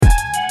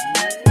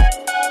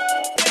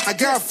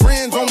got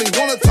friends only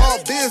wanna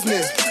talk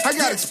business. I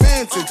got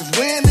expensive, cause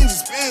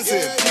winning's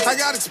expensive. I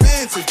got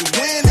expensive, cause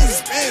winning's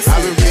expensive.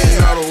 I've been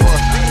reading all the war,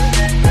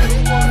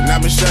 and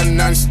I've been shutting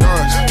down the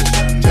stores.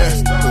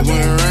 Yeah, cause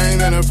when it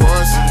rains and it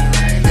pours,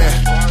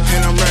 yeah,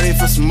 and I'm ready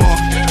for some more.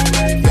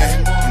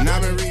 Yeah, and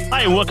I've been reading.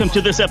 Hi, and welcome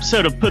to this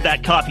episode of Put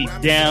That Coffee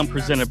Down,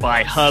 presented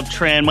by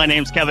HubTran. My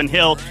name's Kevin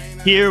Hill,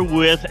 here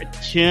with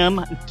Tim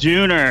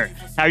Dooner.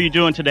 How are you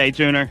doing today,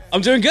 Dooner?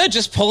 I'm doing good.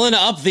 Just pulling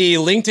up the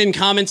LinkedIn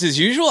comments as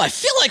usual. I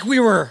feel like we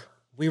were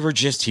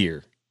just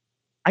here.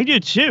 I do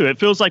too. It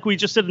feels like we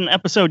just did an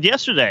episode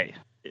yesterday.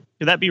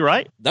 Could that be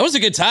right? That was a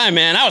good time,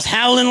 man. I was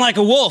howling like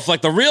a wolf,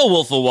 like the real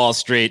Wolf of Wall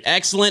Street.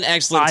 Excellent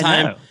time.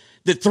 I know.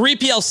 The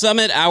 3PL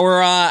Summit,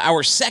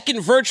 our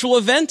second virtual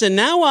event, and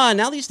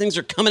now these things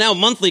are coming out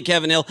monthly,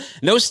 Kevin Hill.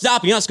 No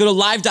stopping us. Go to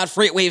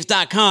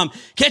live.freightwaves.com.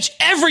 Catch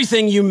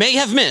everything you may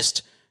have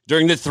missed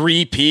during the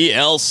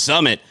 3PL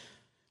Summit.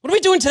 What are we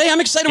doing today?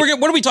 I'm excited.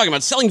 What are we talking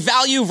about? Selling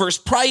value versus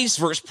price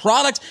versus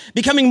product,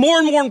 becoming more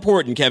and more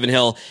important, Kevin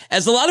Hill,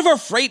 as a lot of our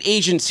freight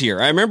agents here.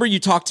 I remember you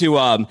talked to,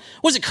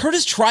 was it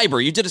Curtis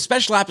Triber? You did a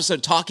special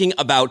episode talking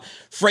about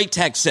freight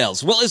tech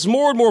sales. Well, as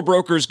more and more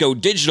brokers go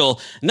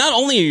digital, not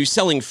only are you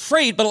selling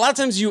freight, but a lot of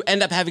times you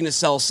end up having to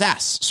sell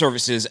SaaS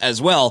services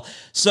as well.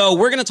 So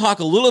we're going to talk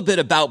a little bit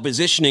about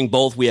positioning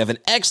both. We have an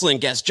excellent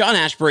guest, John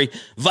Ashbury,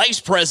 Vice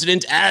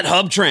President at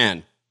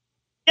HubTran.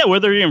 Yeah,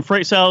 whether you're in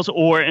freight sales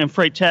or in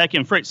freight tech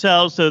and freight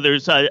sales, so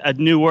there's a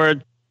new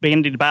word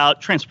bandied about,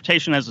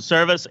 transportation as a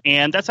service,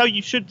 and that's how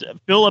you should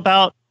feel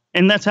about,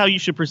 and that's how you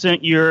should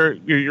present your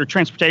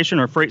transportation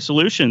or freight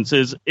solutions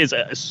is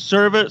a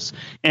service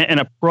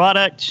and a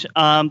product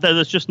that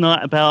is just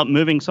not about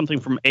moving something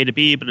from A to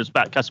B, but it's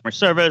about customer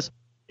service.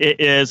 It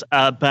is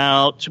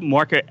about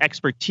market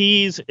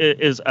expertise.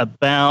 It is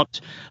about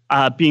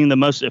being the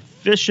most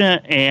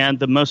efficient and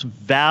the most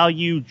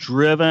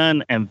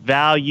value-driven and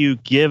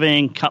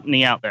value-giving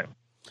company out there.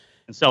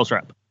 And sales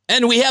rep.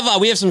 And we have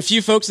some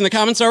few folks in the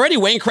comments already.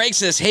 Wayne Craig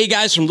says, "Hey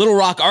guys from Little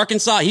Rock,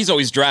 Arkansas." He's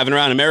always driving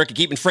around America,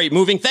 keeping freight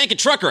moving. Thank you,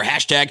 trucker.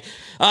 Hashtag.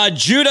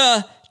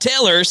 Judah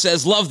Taylor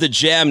says, "Love the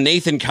jam."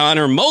 Nathan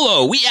Connor,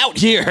 Molo, we out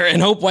here.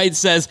 And Hope White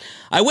says,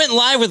 "I went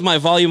live with my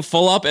volume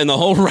full up and the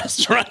whole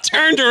restaurant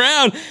turned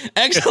around."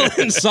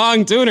 Excellent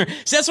song, Dooner.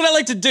 See, that's what I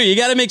like to do. You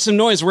got to make some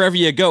noise wherever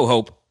you go,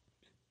 Hope.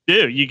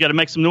 You got to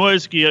make some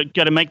noise. You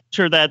got to make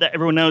sure that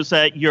everyone knows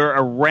that you're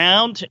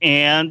around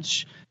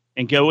and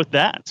go with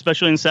that,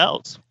 especially in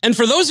sales. And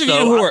for those of you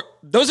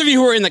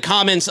who are in the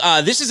comments,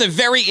 this is a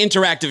very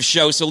interactive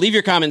show, so leave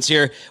your comments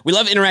here. We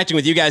love interacting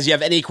with you guys. You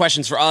have any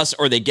questions for us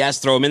or the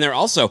guests, throw them in there.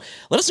 Also,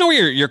 let us know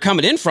where you're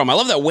coming in from. I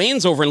love that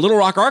Wayne's over in Little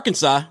Rock,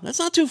 Arkansas. That's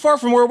not too far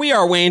from where we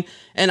are, Wayne.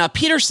 And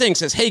Peter Singh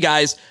says, "Hey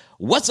guys,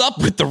 what's up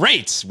with the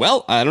rates?"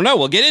 Well, I don't know.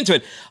 We'll get into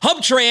it.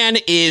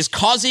 HubTran is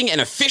causing an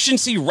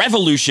efficiency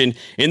revolution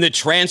in the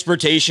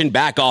transportation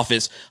back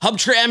office.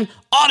 HubTran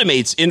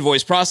automates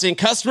invoice processing,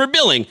 customer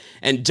billing,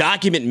 and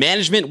document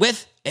management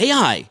with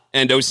AI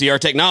and OCR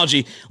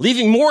technology,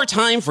 leaving more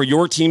time for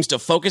your teams to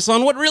focus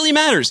on what really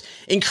matters,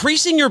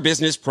 increasing your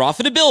business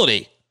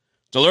profitability.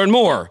 To learn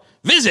more,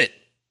 visit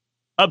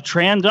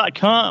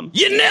HubTran.com.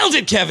 You nailed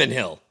it, Kevin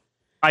Hill.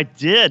 I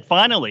did.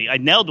 Finally, I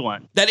nailed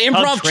one. That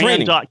improv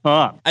training.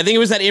 HubTran.com. I think it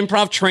was that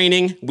improv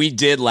training we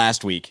did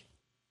last week.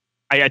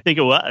 I think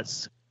it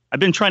was. I've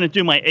been trying to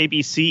do my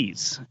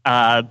ABCs,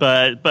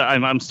 but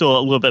I'm still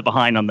a little bit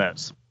behind on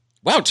those.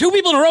 Wow, 2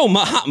 people in a row.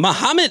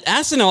 Mohammed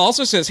Asano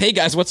also says, "Hey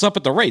guys, what's up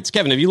with the rates?"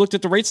 Kevin, have you looked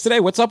at the rates today?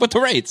 What's up with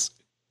the rates?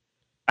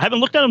 I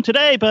haven't looked at them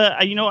today, but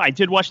I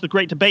did watch the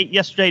great debate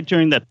yesterday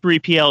during the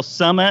 3PL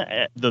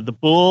Summit. The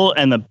bull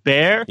and the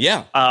bear.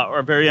 Yeah.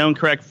 Our very own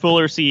Craig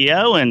Fuller,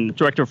 CEO and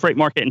Director of Freight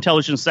Market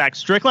Intelligence, Zach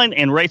Strickland.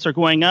 And rates are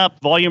going up.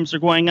 Volumes are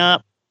going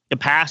up.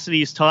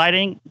 Capacity is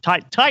tightening.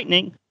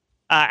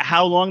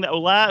 How long that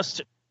will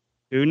last,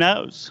 who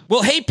knows?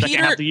 Well, hey, Peter.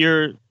 Second half of the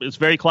year is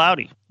very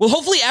cloudy. Well,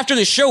 hopefully after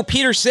the show,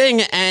 Peter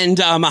Singh and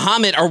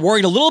Mohammed are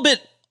worried a little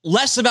bit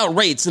less about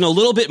rates and a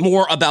little bit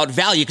more about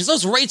value, because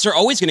those rates are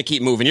always going to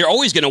keep moving. You're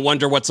always going to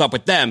wonder what's up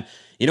with them.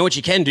 You know what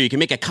you can do? You can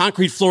make a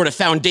concrete Florida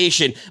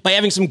foundation by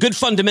having some good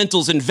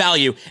fundamentals and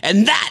value,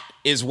 and that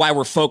is why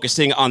we're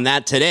focusing on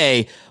that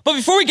today. But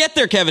before we get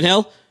there, Kevin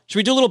Hill, should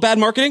we do a little bad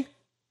marketing?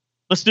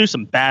 Let's do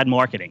some bad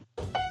marketing.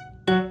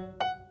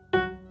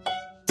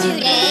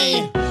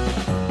 Today,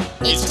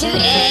 it's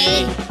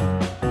today.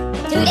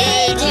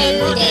 Today.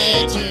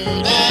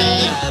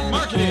 Bad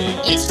marketing.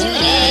 It's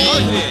today.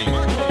 Marketing.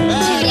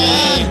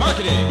 Today.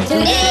 Marketing.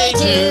 Today.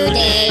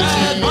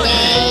 Bad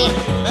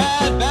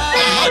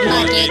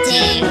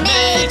Marketing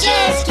may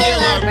just kill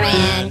our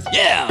brand.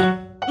 Yeah.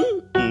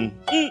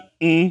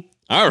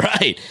 All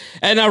right.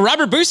 And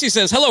Robert Boosie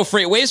says, "Hello,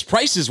 FreightWaves.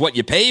 Price is what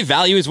you pay.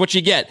 Value is what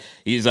you get."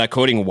 He's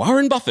quoting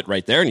Warren Buffett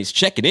right there, and he's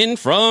checking in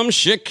from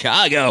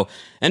Chicago.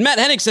 And Matt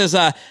Hennick says,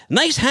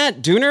 "Nice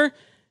hat, Dooner.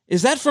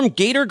 Is that from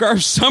Gator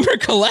Garb Summer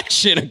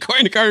Collection?"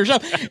 According to Carter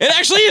Shop, it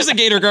actually is a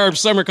Gator Garb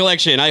Summer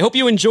Collection. I hope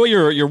you enjoy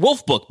your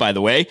Wolf book, by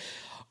the way.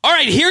 All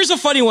right, here's a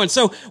funny one.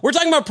 So we're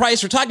talking about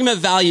price. We're talking about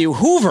value.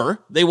 Hoover,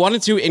 they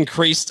wanted to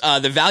increase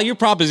the value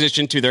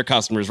proposition to their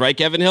customers, right,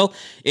 Kevin Hill?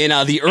 In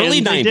the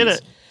early 90s. They did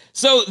it.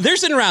 So they're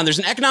sitting around. There's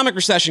an economic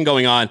recession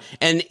going on,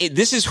 and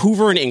this is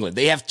Hoover in England.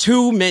 They have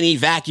too many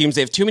vacuums.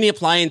 They have too many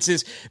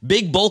appliances,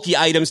 big, bulky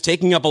items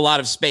taking up a lot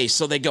of space.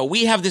 So they go,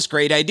 we have this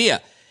great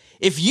idea.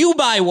 If you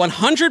buy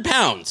 100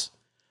 pounds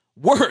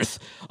worth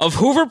of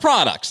Hoover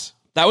products,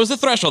 that was the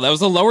threshold. That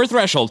was the lower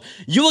threshold.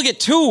 You will get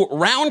 2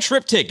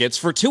 round-trip tickets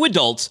for 2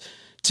 adults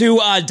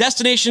to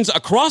destinations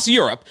across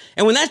Europe.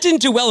 And when that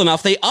didn't do well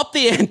enough, they upped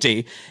the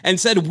ante and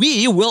said,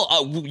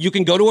 you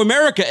can go to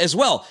America as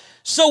well.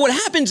 So what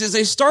happens is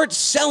they start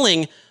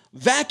selling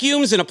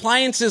vacuums and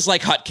appliances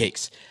like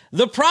hotcakes.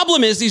 The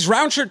problem is these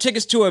round-trip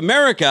tickets to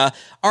America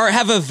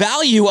have a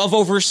value of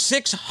over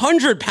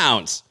 600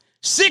 pounds.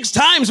 6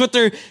 times what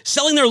they're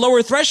selling their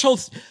lower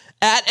thresholds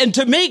at. And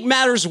to make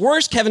matters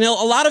worse, Kevin Hill,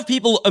 a lot of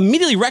people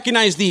immediately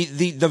recognize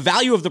the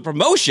value of the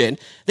promotion.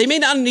 They may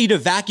not need a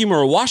vacuum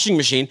or a washing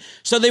machine,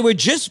 so they would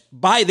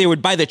buy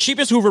the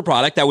cheapest Hoover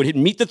product that would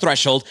meet the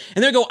threshold,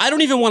 and they'd go, I don't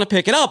even want to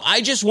pick it up.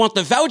 I just want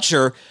the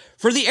voucher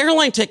for the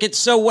airline ticket.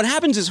 So what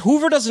happens is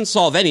Hoover doesn't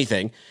solve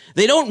anything.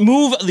 They don't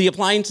move the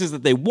appliances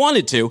that they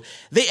wanted to.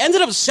 They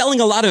ended up selling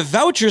a lot of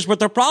vouchers, but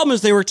the problem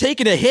is they were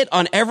taking a hit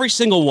on every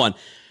single one.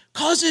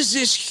 Causes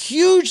this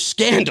huge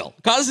scandal.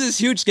 All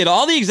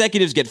the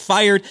executives get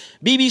fired.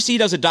 BBC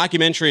does a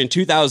documentary in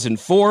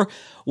 2004.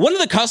 One of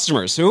the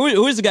customers,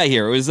 who is the guy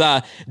here? It was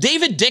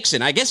David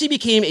Dixon. I guess he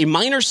became a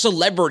minor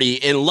celebrity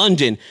in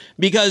London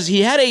because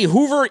he had a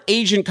Hoover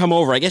agent come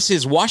over. I guess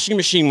his washing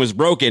machine was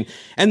broken.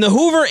 And the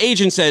Hoover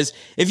agent says,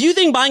 if you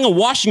think buying a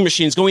washing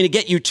machine is going to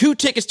get you 2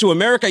 tickets to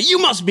America, you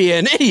must be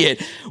an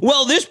idiot.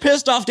 Well, this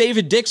pissed off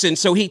David Dixon,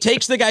 so he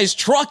takes the guy's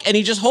truck and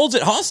he just holds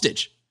it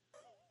hostage.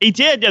 He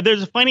did.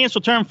 There's a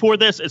financial term for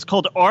this. It's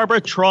called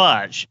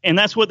arbitrage. And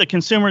that's what the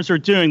consumers are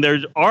doing. They're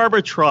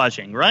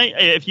arbitraging, right?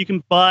 If you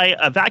can buy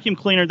a vacuum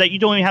cleaner that you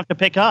don't even have to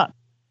pick up,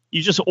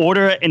 you just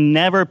order it and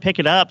never pick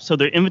it up. So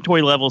their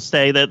inventory levels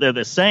stay that they're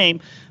the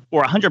same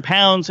for 100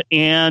 pounds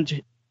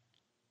and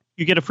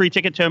you get a free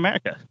ticket to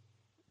America,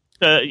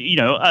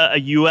 a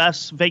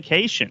U.S.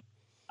 vacation.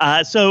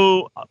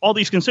 So all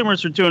these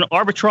consumers are doing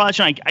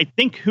arbitrage. And I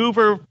think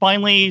Hoover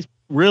finally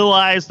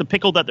realized the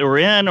pickle that they were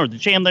in or the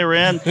jam they were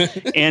in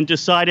and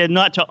decided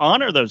not to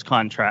honor those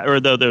contracts or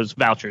those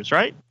vouchers,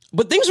 right?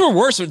 But things were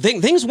worse.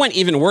 Things went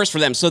even worse for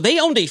them. So they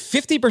owned a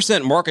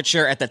 50% market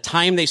share at the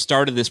time they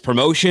started this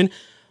promotion.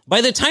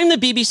 By the time the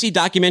BBC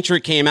documentary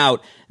came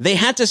out, they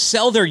had to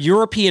sell their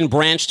European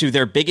branch to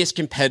their biggest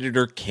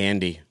competitor,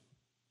 Candy.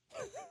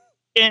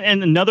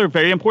 And another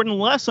very important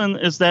lesson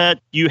is that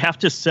you have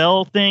to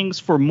sell things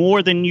for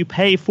more than you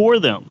pay for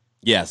them.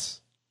 Yes.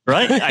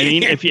 Right? I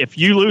mean, if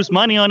you lose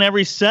money on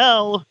every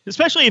sell,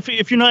 especially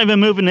if you're not even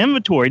moving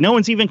inventory, no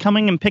one's even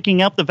coming and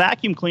picking up the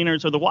vacuum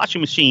cleaners or the washing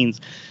machines.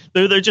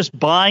 They're just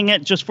buying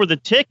it just for the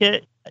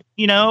ticket.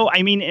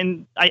 I mean,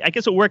 and I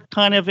guess it worked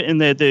kind of in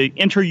the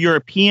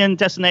inter-European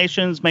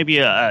destinations, maybe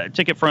a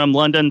ticket from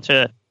London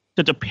to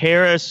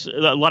Paris.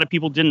 A lot of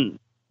people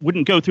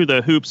wouldn't go through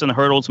the hoops and the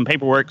hurdles and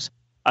paperwork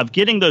of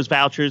getting those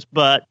vouchers,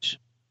 but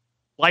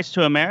flights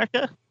to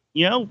America,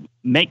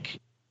 make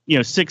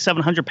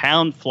 600-700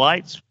 pound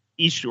flights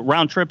each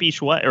round trip each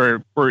way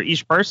or for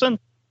each person.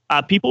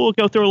 People will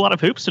go through a lot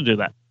of hoops to do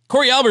that.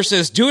 Corey Albert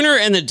says, Dooner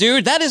and the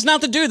dude. That is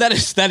not the dude. That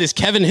is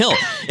Kevin Hill.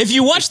 If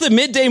you watch the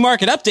midday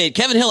market update,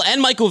 Kevin Hill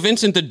and Michael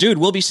Vincent, the dude,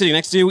 will be sitting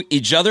next to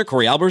each other.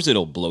 Corey Albers,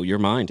 it'll blow your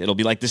mind. It'll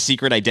be like The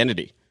Secret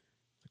Identity.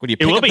 When you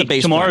pick it will up be. The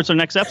bass Tomorrow's our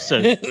next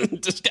episode.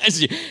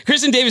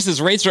 Kristen Davis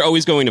says, rates are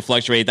always going to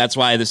fluctuate. That's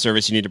why the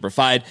service you need to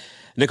provide.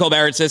 Nicole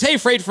Barrett says, hey,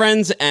 freight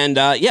friends. And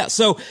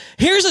so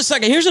here's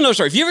another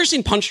story. If you've ever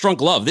seen Punch Drunk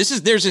Love, there's a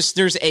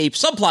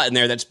subplot in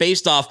there that's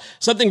based off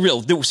something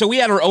real. So we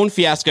had our own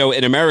fiasco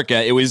in America.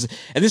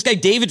 And this guy,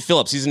 David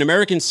Phillips, he's an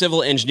American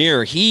civil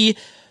engineer. He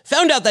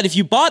found out that if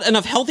you bought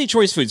enough Healthy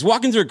Choice foods,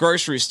 walking through a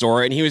grocery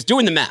store, and he was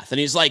doing the math, and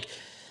he's like,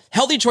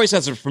 Healthy Choice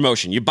has a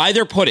promotion. You buy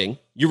their pudding,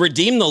 you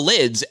redeem the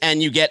lids,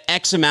 and you get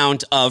X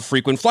amount of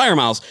frequent flyer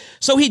miles.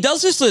 So he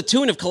does this to the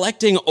tune of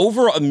collecting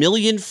over 1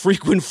 million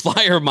frequent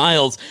flyer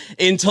miles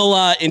until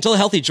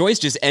Healthy Choice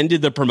just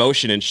ended the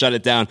promotion and shut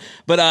it down.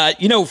 But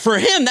for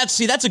him, that's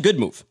a good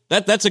move.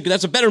 That's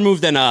a better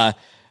move than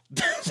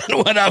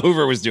what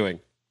Hoover was doing.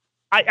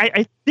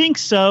 I think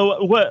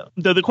so. What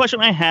the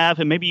question I have,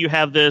 and maybe you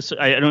have this,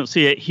 I don't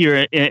see it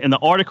here in the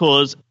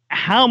article, is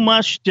how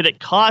much did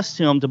it cost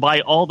him to buy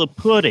all the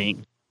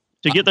pudding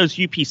to get those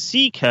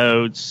UPC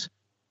codes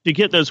to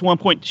get those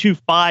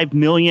 1.25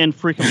 million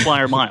freaking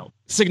flyer miles?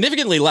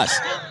 Significantly less.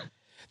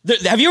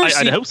 Have you ever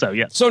seen? I hope so,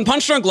 yeah. So in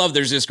Punch Drunk Love,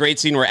 there's this great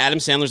scene where Adam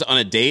Sandler's on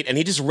a date and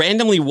he just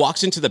randomly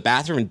walks into the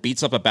bathroom and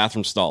beats up a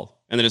bathroom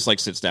stall and then just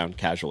sits down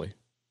casually.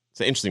 It's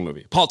an interesting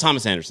movie. Paul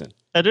Thomas Anderson.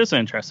 That is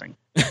interesting.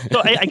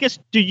 So I guess,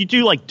 do you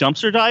do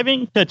dumpster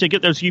diving to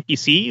get those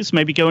UPCs?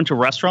 Maybe go into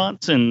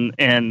restaurants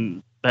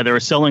and that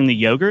are selling the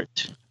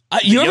yogurt?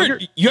 You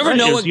ever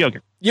know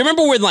You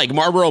remember when like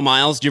Marlboro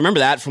Miles? Do you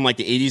remember that from like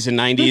the 80s and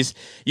 90s?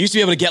 You used to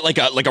be able to get like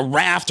a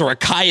raft or a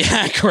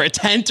kayak or a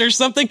tent or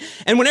something.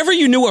 And whenever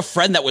you knew a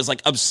friend that was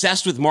like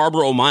obsessed with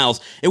Marlboro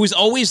Miles, it was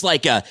always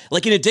like an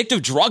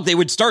addictive drug. They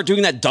would start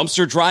doing that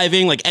dumpster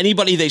driving. Like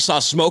anybody they saw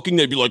smoking,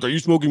 they'd be like, "Are you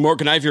smoking more?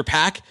 Can I have your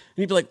pack?" And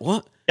you'd be like,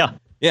 "What?" Yeah.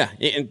 Yeah.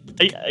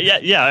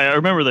 Yeah. I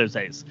remember those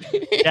days.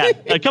 Yeah.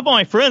 A couple of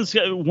my friends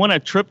won a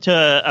trip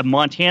to a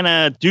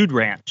Montana dude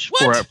ranch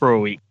for a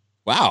week.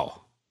 Wow.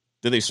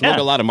 Did they smoke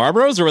a lot of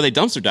Marlboros, or were they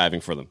dumpster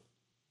diving for them?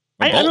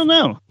 I don't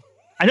know.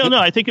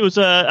 I think it was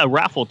a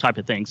raffle type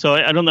of thing. So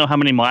I don't know how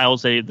many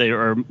miles they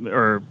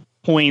or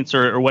points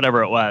or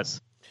whatever it was.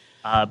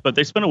 But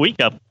they spent a week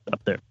up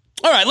there.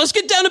 All right, let's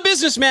get down to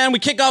business, man. We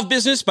kick off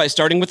business by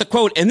starting with a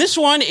quote. And this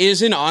one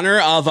is in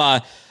honor of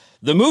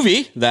the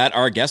movie that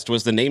our guest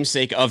was the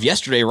namesake of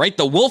yesterday, right?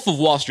 The Wolf of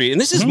Wall Street. And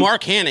this is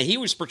Mark Hanna. He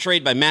was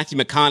portrayed by Matthew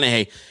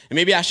McConaughey. And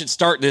maybe I should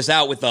start this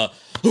out with a...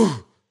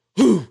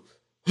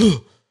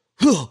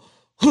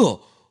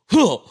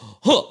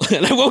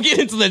 And I won't get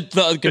into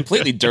the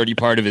completely dirty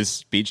part of his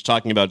speech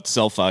talking about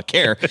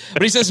self-care.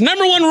 But he says,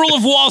 number one rule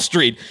of Wall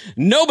Street,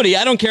 nobody,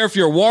 I don't care if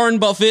you're Warren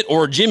Buffett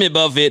or Jimmy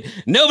Buffett,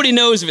 nobody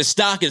knows if a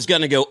stock is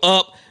going to go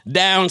up,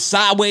 down,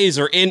 sideways,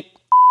 or in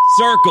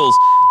circles.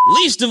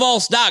 Least of all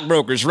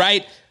stockbrokers,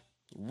 right?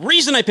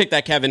 Reason I picked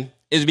that, Kevin,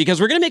 is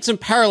because we're going to make some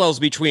parallels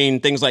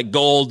between things like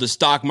gold, the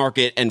stock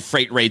market, and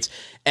freight rates,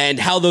 and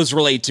how those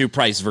relate to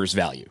price versus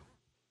value.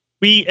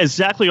 We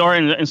exactly are,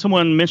 and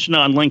someone mentioned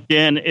on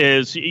LinkedIn,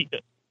 is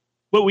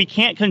what we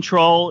can't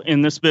control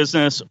in this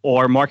business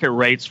are market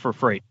rates for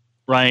freight,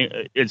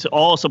 right? It's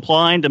all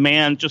supply and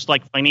demand, just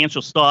like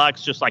financial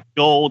stocks, just like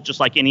gold, just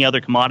like any other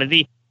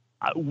commodity.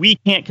 We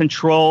can't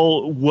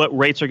control what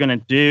rates are going to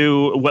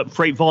do, what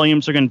freight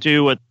volumes are going to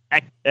do,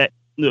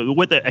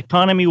 what the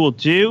economy will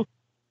do.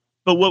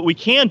 But what we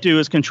can do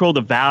is control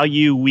the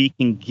value we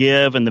can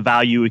give and the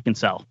value we can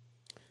sell.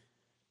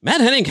 Matt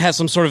Henning has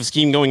some sort of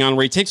scheme going on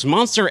where he takes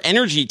Monster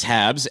Energy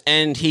tabs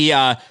and he,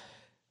 I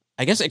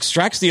guess,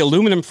 extracts the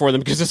aluminum for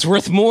them because it's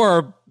worth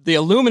more. The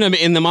aluminum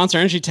in the Monster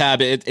Energy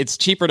tab, it's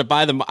cheaper to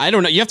buy them. I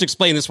don't know. You have to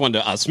explain this one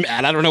to us,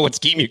 Matt. I don't know what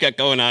scheme you got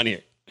going on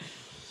here.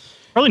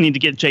 Probably need to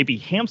get JB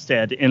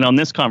Hampstead in on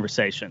this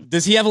conversation.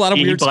 Does he have a lot of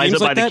weird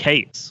schemes like that? He buys it by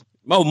the case.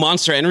 Oh,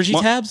 Monster Energy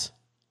tabs?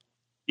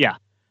 Yeah.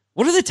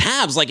 What are the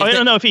tabs? Like? I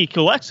don't know if he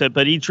collects it,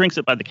 but he drinks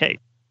it by the case.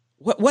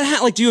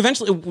 Like, do you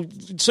eventually,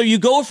 so you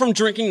go from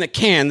drinking the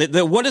can,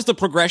 what is the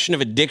progression of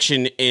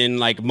addiction in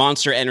like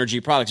Monster Energy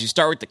products? You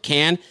start with the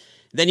can,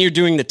 then you're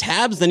doing the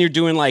tabs, then you're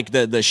doing like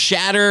the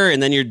shatter,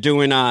 and then you're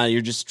doing,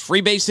 you're just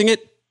freebasing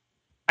it?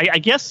 I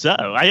guess so.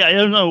 I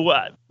don't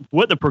know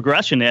what the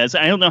progression is.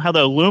 I don't know how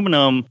the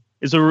aluminum,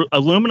 is an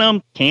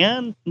aluminum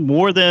can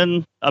more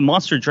than a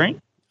Monster drink?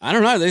 I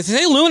don't know. They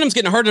say aluminum's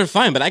getting harder to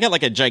find, but I got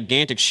like a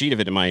gigantic sheet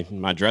of it in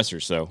my dresser,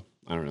 so...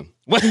 I don't know.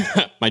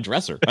 My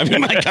dresser. I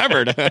mean, my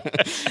cupboard.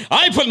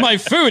 I put my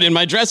food in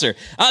my dresser.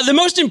 The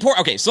most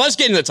important... Okay, so let's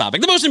get into the topic.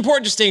 The most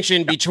important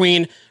distinction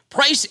between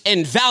price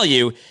and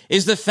value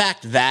is the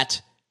fact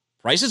that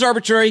price is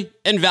arbitrary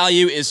and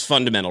value is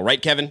fundamental.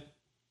 Right, Kevin?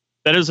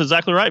 That is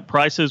exactly right.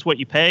 Price is what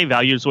you pay.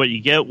 Value is what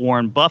you get.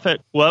 Warren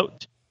Buffett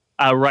quote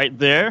right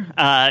there.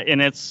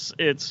 And it's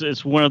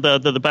one of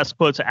the best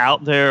quotes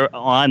out there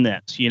on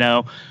this, you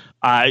know.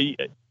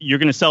 You're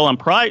going to sell on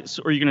price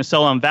or you're going to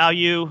sell on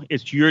value.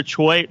 It's your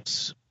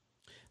choice.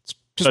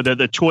 So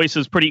the choice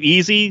is pretty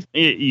easy.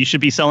 You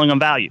should be selling on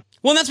value.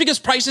 Well, and that's because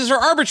prices are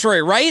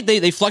arbitrary, right?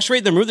 They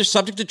fluctuate, they move, they're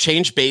subject to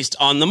change based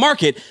on the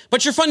market.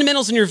 But your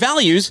fundamentals and your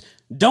values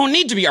don't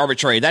need to be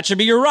arbitrary. That should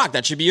be your rock.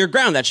 That should be your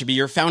ground. That should be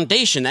your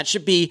foundation. That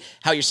should be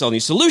how you're selling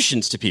these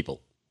solutions to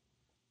people.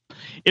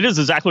 It is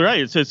exactly right.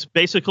 It's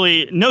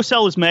basically no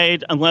sell is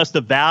made unless the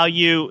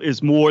value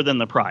is more than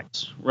the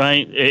price,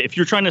 right? If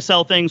you're trying to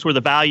sell things where the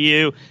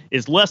value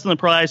is less than the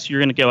price, you're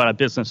going to go out of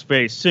business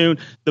very soon.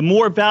 The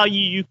more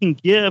value you can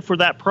give for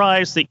that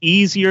price, the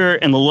easier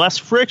and the less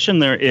friction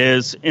there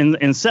is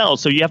in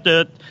sales. So you have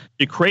to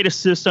create a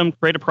system,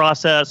 create a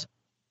process,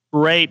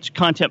 create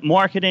content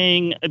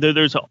marketing.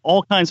 There's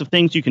all kinds of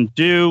things you can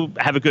do.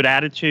 Have a good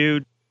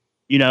attitude,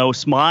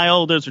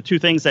 smile. Those are two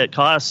things that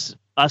cost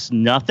us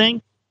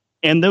nothing.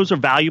 And those are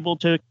valuable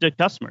to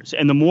customers.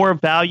 And the more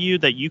value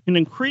that you can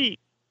increase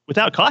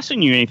without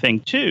costing you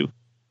anything, too,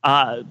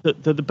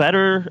 the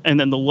better, and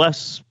then the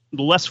less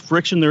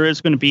friction there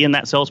is going to be in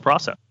that sales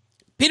process.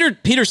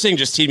 Peter Singh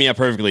just teed me up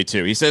perfectly,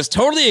 too. He says,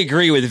 totally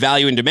agree with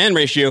value and demand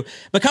ratio,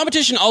 but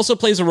competition also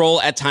plays a role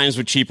at times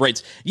with cheap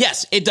rates.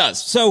 Yes, it does.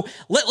 So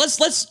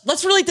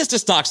let's relate this to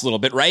stocks a little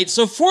bit, right?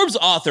 So Forbes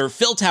author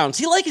Phil Towns,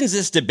 he likens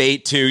this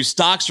debate to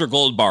stocks or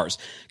gold bars.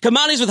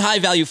 Commodities with high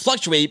value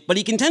fluctuate, but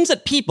he contends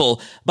that people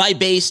buy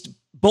based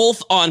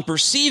both on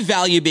perceived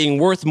value being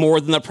worth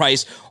more than the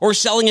price or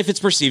selling if it's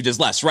perceived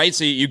as less, right?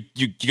 So you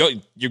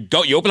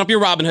open up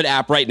your Robinhood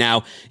app right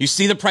now. You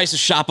see the price of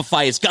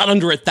Shopify. It's got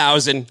under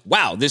 1,000.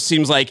 Wow, this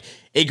seems like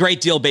a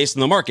great deal based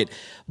on the market.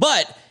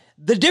 But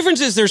The difference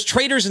is there's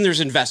traders and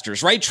there's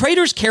investors, right?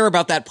 Traders care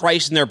about that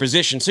price and their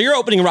position. So you're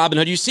opening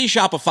Robinhood, you see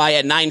Shopify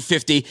at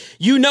 $9.50.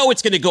 You know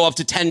it's going to go up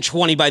to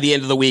 $10.20 by the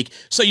end of the week.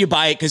 So you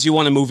buy it because you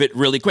want to move it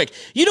really quick.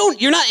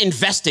 You're not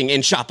investing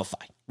in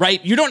Shopify,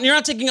 right? You're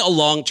not taking a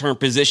long-term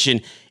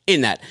position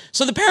in that.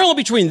 So the parallel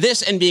between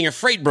this and being a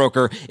freight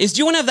broker is, do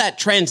you want to have that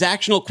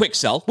transactional quick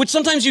sell, which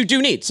sometimes you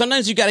do need.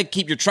 Sometimes you got to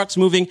keep your trucks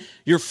moving,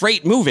 your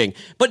freight moving.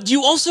 But do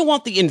you also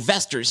want the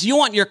investors? You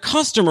want your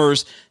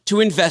customers to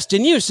invest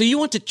in you. So you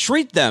want to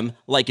treat them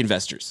like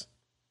investors.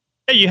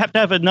 Yeah, you have to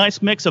have a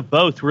nice mix of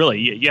both, really.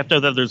 You have to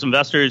have those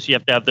investors. You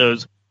have to have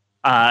those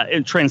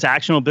in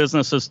transactional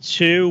businesses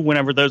too.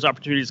 Whenever those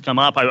opportunities come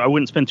up, I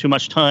wouldn't spend too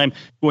much time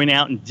going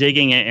out and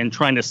digging and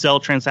trying to sell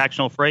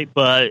transactional freight.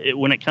 But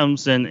when it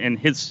comes and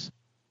hits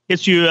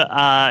you,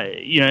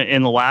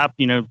 in the lap,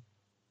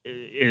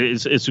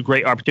 it's a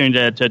great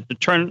opportunity to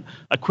turn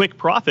a quick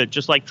profit,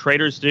 just like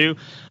traders do.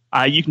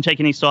 You can take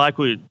any stock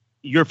with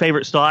your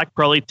favorite stock,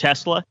 probably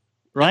Tesla.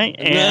 Right?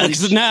 And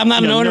I'm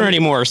not an owner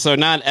anymore, so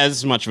not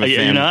as much of a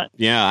fan. You're not?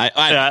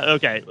 Yeah.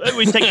 Okay.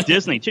 We take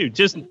Disney, too.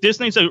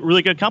 Disney's a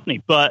really good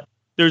company, but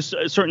there's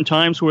certain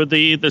times where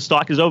the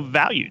stock is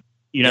overvalued.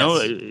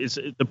 Yes.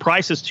 The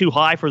price is too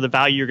high for the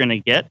value you're going to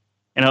get.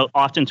 And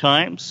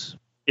oftentimes,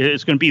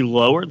 it's going to be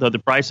lower. The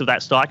price of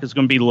that stock is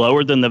going to be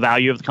lower than the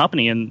value of the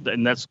company.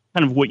 And that's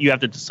kind of what you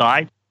have to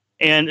decide.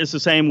 And it's the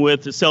same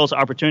with the sales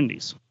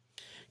opportunities.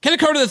 Kenneth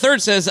Carter III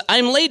says,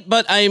 I'm late,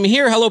 but I'm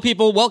here. Hello,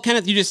 people. Well,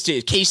 Kenneth,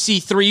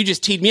 KC3, you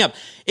just teed me up.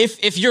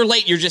 If you're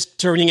late, you're just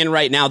turning in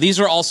right now. These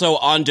are also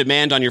on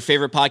demand on your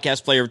favorite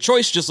podcast player of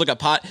choice. Just look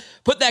up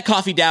Put That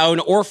Coffee Down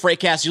or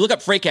Freightcast. You look up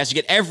Freightcast, you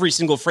get every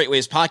single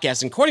FreightWaves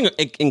podcast,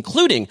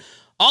 including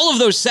all of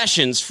those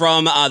sessions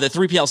from the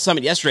 3PL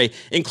Summit yesterday,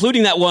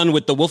 including that one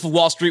with the Wolf of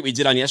Wall Street we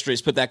did on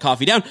yesterday's Put That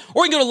Coffee Down.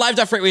 Or you can go to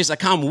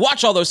live.freightwaves.com,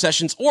 watch all those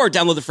sessions, or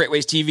download the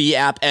FreightWaves TV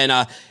app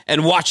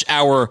and watch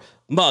our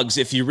mugs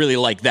if you really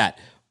like that.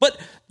 But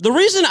the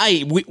reason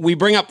we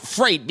bring up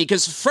freight,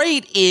 because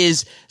freight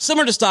is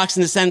similar to stocks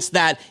in the sense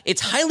that it's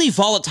highly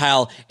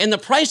volatile and the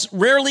price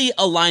rarely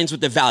aligns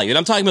with the value. And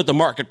I'm talking about the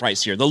market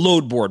price here, the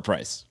load board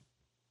price.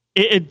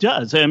 It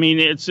does. I mean,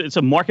 it's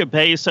a market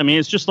base. I mean,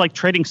 it's just like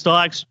trading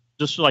stocks,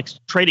 just like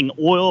trading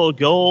oil,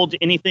 gold,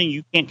 anything.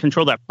 You can't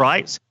control that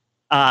price.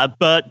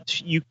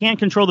 But you can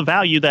control the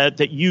value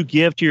that you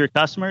give to your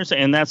customers,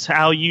 and that's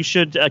how you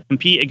should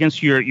compete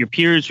against your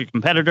peers, your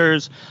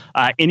competitors,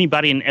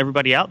 anybody and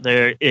everybody out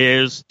there,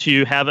 is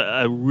to have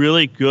a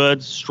really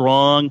good,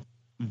 strong,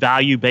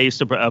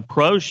 value-based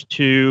approach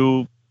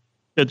to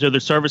the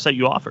service that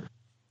you offer.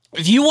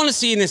 If you want to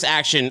see in this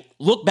action,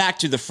 look back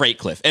to the freight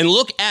cliff and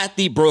look at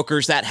the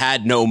brokers that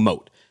had no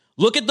moat.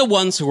 Look at the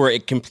ones who were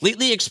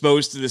completely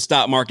exposed to the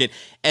stock market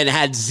and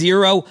had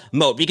zero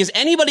moat, because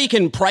anybody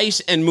can price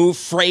and move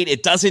freight.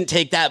 It doesn't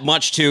take that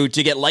much to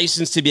get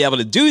licensed to be able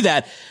to do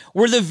that.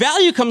 Where the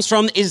value comes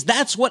from is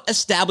that's what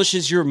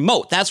establishes your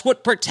moat. That's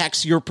what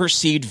protects your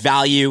perceived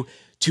value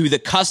to the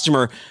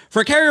customer.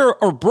 For a carrier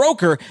or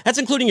broker, that's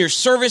including your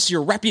service,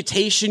 your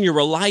reputation, your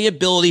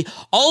reliability,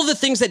 all of the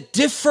things that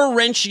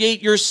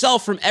differentiate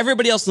yourself from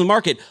everybody else in the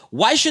market.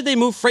 Why should they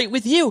move freight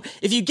with you?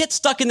 If you get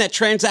stuck in that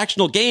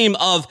transactional game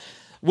of,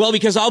 well,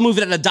 because I'll move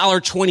it at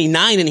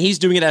 $1.29 and he's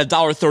doing it at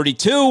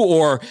 $1.32,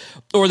 or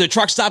the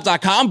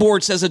truckstop.com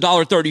board says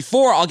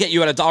 $1.34, I'll get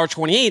you at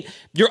 $1.28.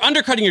 You're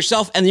undercutting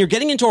yourself and you're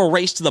getting into a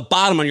race to the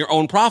bottom on your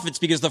own profits,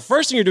 because the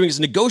first thing you're doing is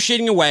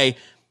negotiating away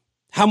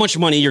how much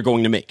money you're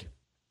going to make.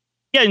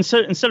 Yeah,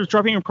 instead of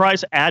dropping your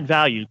price, add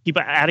value. Keep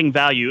adding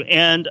value.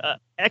 And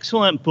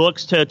excellent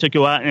books to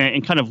go out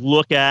and kind of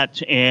look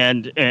at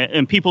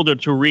and people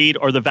to read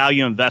are the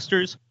value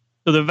investors.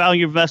 So the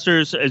value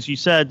investors, as you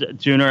said,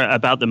 Junior,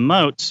 about the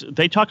moats,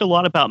 they talk a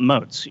lot about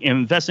moats,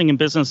 investing in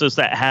businesses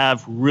that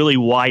have really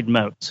wide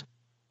moats.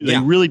 They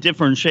really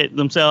differentiate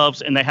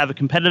themselves, and they have a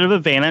competitive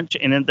advantage.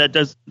 And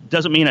that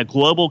doesn't mean a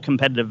global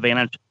competitive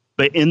advantage,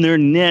 but in their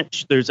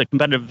niche, there's a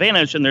competitive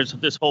advantage, and there's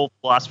this whole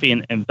philosophy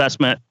and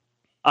investment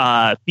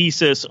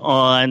thesis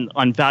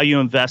on value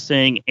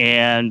investing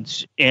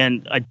and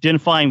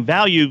identifying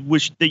value,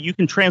 which that you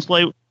can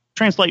translate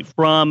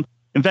from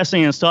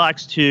investing in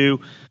stocks to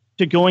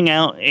going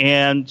out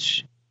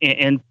and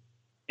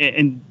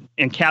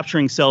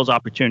capturing sales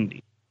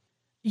opportunity.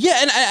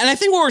 Yeah, and I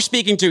think what we're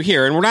speaking to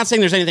here, and we're not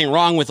saying there's anything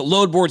wrong with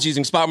load boards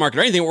using spot market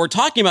or anything. What we're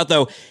talking about,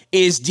 though,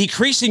 is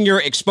decreasing your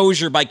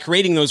exposure by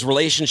creating those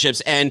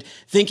relationships and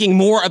thinking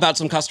more about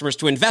some customers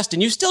to invest in.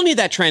 You still need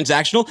that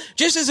transactional.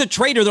 Just as a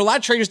trader, there are a lot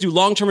of traders do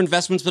long-term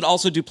investments, but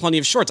also do plenty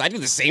of shorts. I do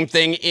the same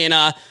thing in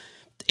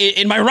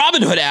my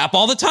Robinhood app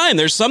all the time.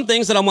 There's some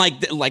things that I'm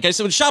like I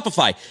said with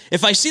Shopify.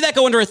 If I see that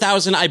go under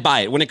 1,000, I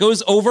buy it. When it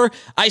goes over,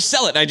 I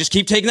sell it. I just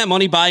keep taking that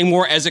money, buying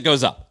more as it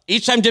goes up.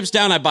 Each time dips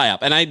down, I buy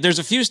up. And there's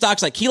a few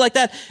stocks like Key like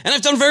that, and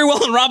I've done very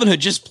well in Robinhood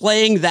just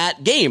playing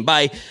that game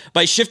by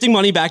shifting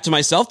money back to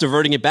myself,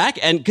 diverting it back.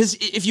 And because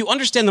if you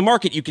understand the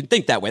market, you can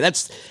think that way.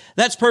 That's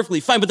perfectly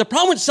fine. But the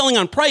problem with selling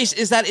on price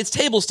is that it's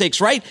table stakes,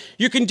 right?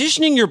 You're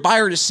conditioning your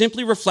buyer to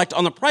simply reflect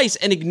on the price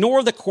and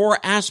ignore the core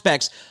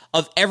aspects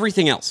of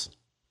everything else.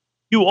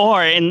 You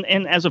are, and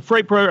as a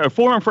freight broker, a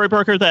former freight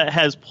broker that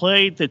has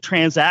played the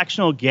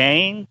transactional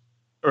game,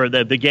 or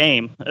the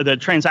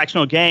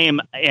transactional game,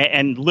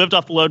 and lived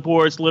off the load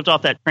boards, lived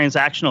off that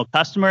transactional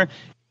customer.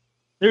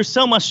 There's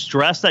so much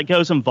stress that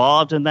goes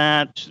involved in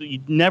that. You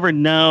never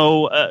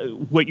know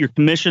what your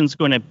commission's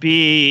going to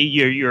be.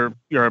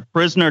 You're a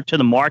prisoner to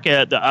the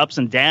market, the ups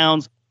and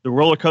downs, the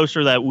roller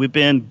coaster that we've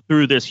been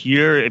through this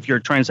year. If you're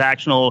a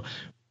transactional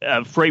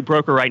freight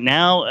broker right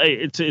now,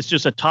 it's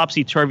just a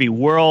topsy-turvy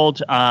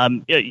world.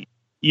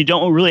 You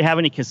don't really have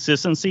any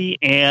consistency,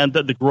 and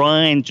the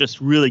grind just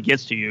really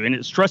gets to you, and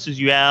it stresses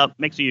you out,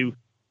 makes you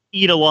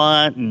eat a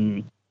lot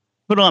and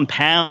put on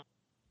pounds.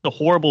 A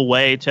horrible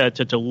way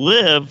to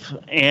live,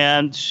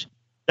 and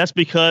that's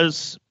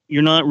because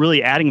you're not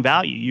really adding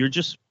value. You're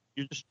just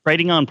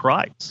trading on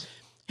price.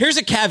 Here's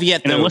a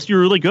caveat, though. And unless you're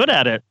really good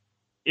at it,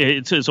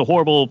 it's a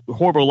horrible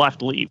life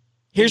to lead.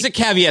 Here's a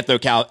caveat, though,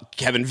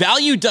 Kevin.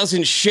 Value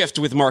doesn't shift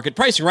with market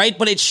pricing, right?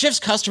 But it shifts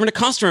customer to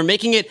customer,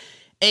 making it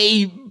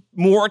a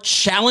more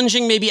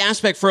challenging maybe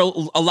aspect for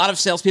a lot of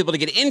salespeople to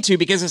get into,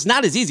 because it's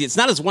not as easy. It's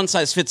not as one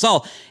size fits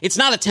all. It's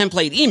not a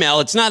template email.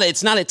 It's not a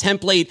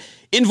template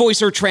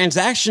invoice or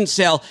transaction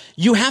sale.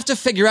 You have to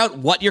figure out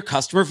what your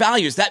customer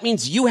values. That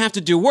means you have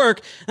to do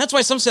work. That's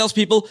why some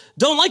salespeople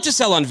don't like to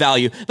sell on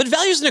value. But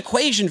value is an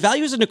equation.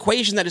 Value is an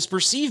equation that is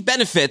perceived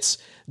benefits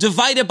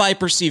divided by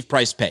perceived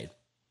price paid.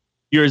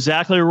 You're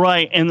exactly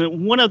right,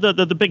 and one of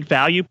the big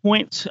value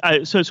points.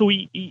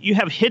 You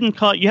have hidden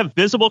you have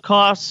visible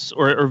costs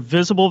or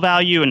visible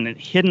value, and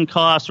hidden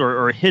costs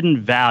or hidden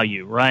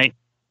value, right?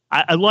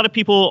 A lot of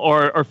people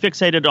are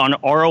fixated on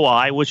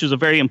ROI, which is a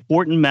very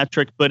important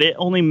metric, but it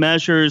only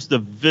measures the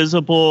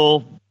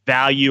visible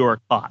value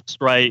or cost,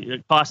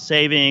 right? Cost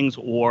savings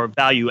or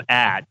value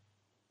add.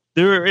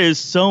 There is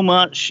so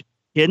much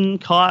hidden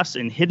costs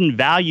and hidden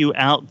value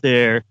out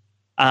there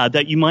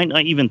that you might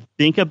not even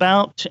think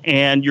about,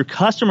 and your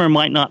customer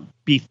might not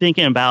be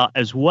thinking about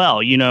as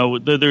well. You know,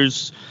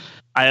 there's,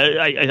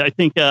 I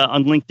think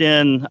on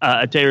LinkedIn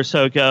a day or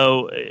so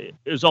ago, it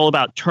was all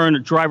about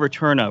driver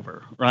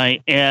turnover,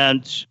 right?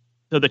 And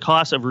so the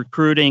cost of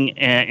recruiting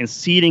and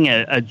seating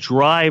a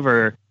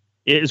driver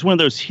is one of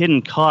those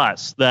hidden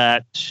costs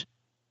that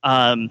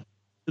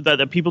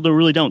people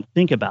really don't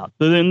think about.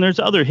 But then there's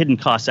other hidden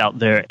costs out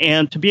there,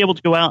 and to be able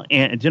to go out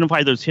and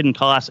identify those hidden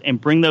costs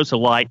and bring those to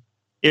light,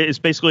 it's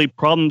basically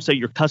problems that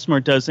your customer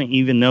doesn't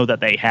even know that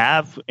they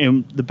have.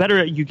 And the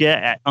better you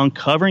get at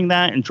uncovering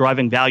that and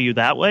driving value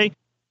that way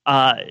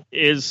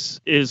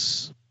is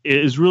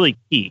really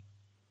key.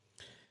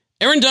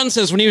 Aaron Dunn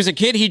says when he was a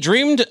kid, he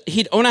dreamed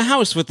he'd own a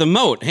house with the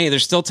moat. Hey,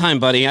 there's still time,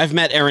 buddy. I've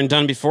met Aaron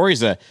Dunn before.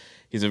 He's a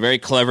very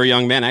clever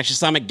young man. I actually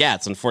saw him at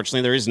GATS.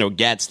 Unfortunately, there is no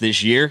GATS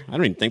this year. I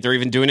don't even think they're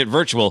even doing it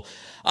virtual.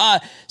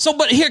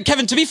 But here,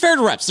 Kevin, to be fair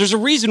to reps, there's a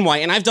reason why,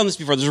 and I've done this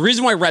before, there's a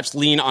reason why reps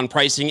lean on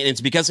pricing, and it's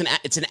because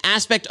it's an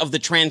aspect of the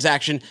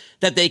transaction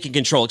that they can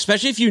control,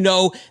 especially if you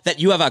know that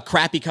you have a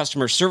crappy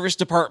customer service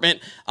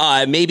department.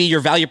 Maybe your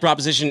value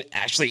proposition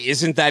actually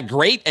isn't that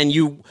great, and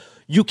you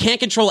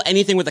can't control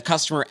anything with the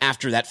customer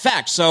after that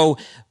fact. So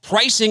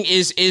pricing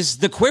is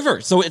the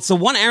quiver. So it's the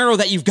one arrow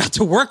that you've got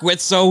to work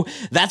with. So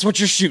that's what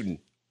you're shooting.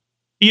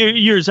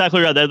 You're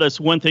exactly right. That's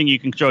one thing you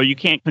can control. You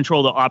can't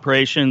control the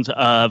operations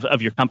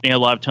of your company a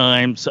lot of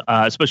times,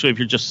 especially if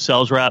you're just a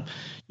sales rep.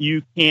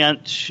 You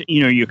can't,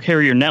 your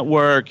carrier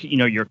network,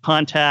 your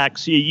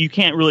contacts. You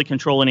can't really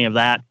control any of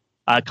that.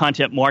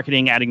 Content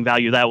marketing, adding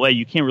value that way,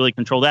 you can't really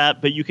control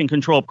that, but you can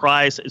control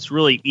price. It's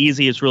really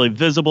easy. It's really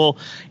visible.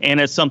 And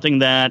it's something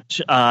that,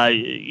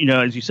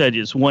 as you said,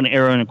 is one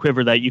arrow in a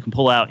quiver that you can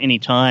pull out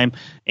anytime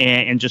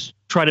and just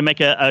try to make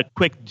a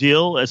quick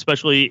deal,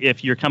 especially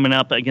if you're coming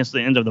up against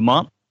the end of the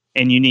month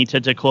and you need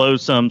to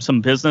close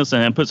some business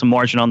and put some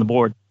margin on the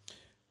board.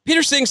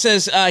 Peter Singh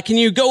says, can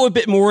you go a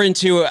bit more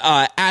into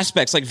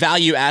aspects, like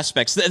value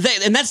aspects?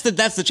 And that's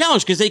the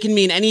challenge, because they can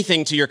mean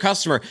anything to your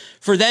customer.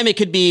 For them, it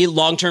could be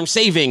long-term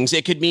savings.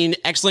 It could mean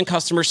excellent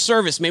customer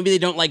service. Maybe they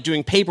don't like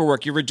doing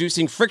paperwork. You're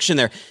reducing friction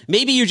there.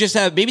 Maybe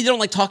they don't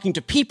like talking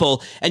to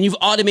people, and you've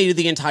automated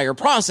the entire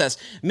process.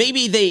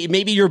 Maybe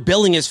your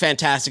billing is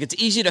fantastic. It's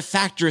easy to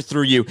factor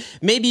through you.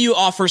 Maybe you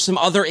offer some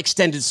other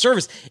extended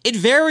service. It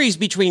varies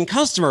between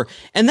customer.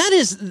 And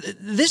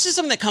this is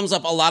something that comes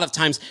up a lot of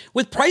times.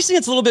 With pricing,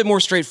 it's a little bit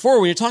more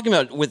straightforward. When you're talking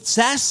about with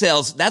SaaS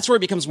sales, that's where it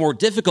becomes more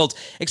difficult,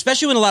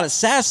 especially when a lot of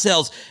SaaS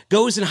sales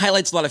goes and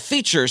highlights a lot of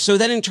features. So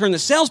then in turn, the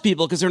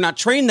salespeople, because they're not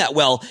trained that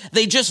well,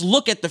 they just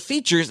look at the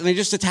features and they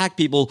just attack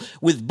people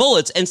with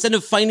bullets instead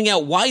of finding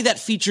out why that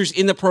feature's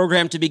in the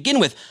program to begin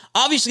with.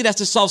 Obviously, it has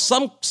to solve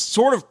some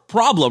sort of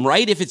problem,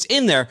 right? If it's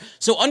in there.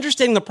 So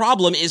understanding the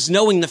problem is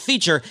knowing the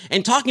feature,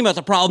 and talking about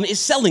the problem is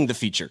selling the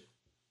feature.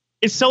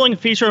 It's selling a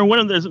feature, and one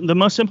of the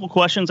most simple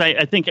questions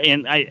I think,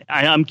 and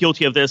I'm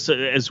guilty of this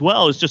as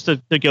well, is just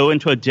to go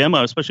into a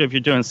demo, especially if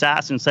you're doing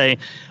SaaS, and say,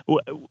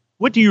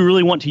 what do you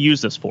really want to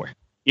use this for?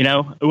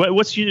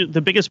 What's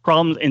the biggest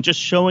problem, and just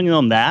showing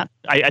them that.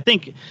 I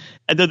think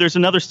there's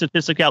another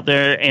statistic out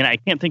there, and I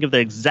can't think of the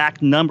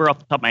exact number off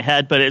the top of my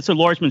head, but it's a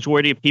large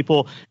majority of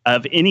people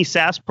of any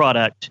SaaS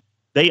product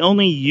they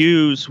only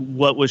use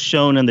what was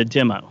shown in the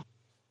demo,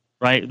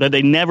 right? That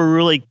they never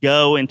really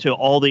go into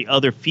all the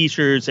other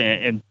features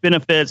and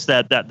benefits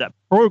that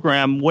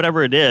program,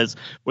 whatever it is,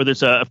 whether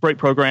it's a freight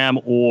program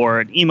or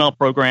an email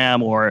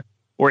program or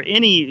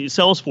any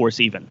Salesforce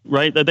even,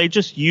 right? That they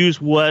just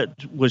use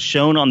what was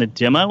shown on the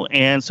demo.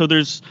 And so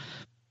there's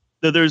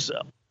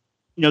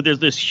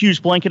this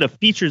huge blanket of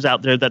features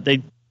out there that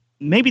they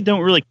maybe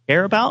don't really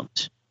care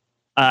about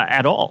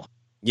at all.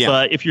 Yeah.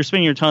 But if you're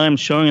spending your time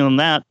showing them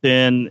that,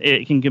 then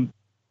it can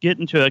get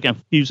into a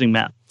confusing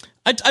map.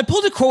 I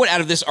pulled a quote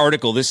out of this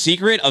article, The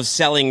Secret of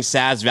Selling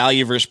SaaS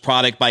Value versus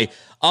Product by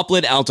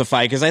Upland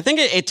Altify, because I think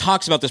it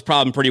talks about this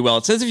problem pretty well.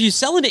 It says if you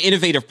sell an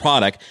innovative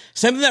product,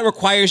 something that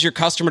requires your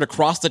customer to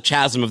cross the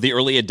chasm of the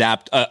early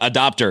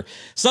adopter,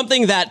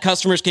 something that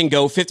customers can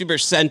go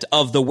 50%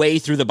 of the way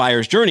through the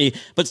buyer's journey,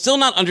 but still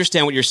not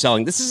understand what you're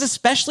selling. This is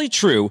especially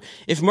true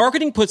if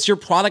marketing puts your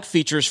product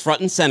features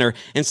front and center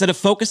instead of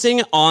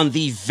focusing on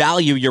the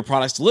value your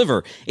products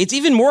deliver. It's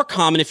even more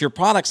common if your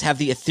products have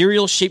the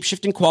ethereal,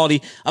 shape-shifting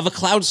quality of a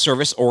cloud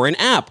service or an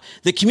app.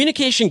 The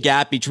communication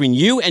gap between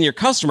you and your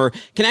customer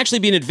can actually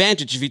be an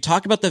advantage if you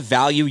talk about the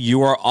value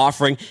you are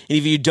offering and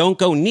if you don't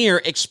go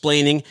near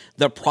explaining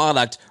the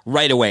product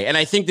right away. And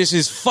I think this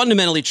is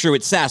fundamentally true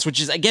at SaaS,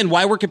 which is, again,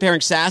 why we're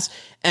comparing SaaS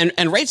and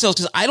rate sales,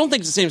 because I don't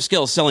think it's the same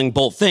skill as selling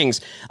both things.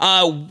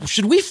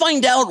 Should we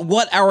find out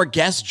what our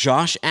guest,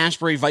 Josh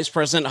Ashbury, Vice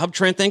President of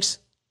HubTran, thinks?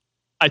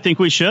 I think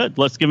we should.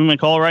 Let's give him a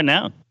call right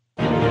now.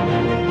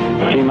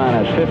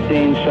 T-minus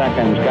 15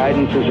 seconds.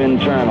 Guidance is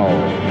internal.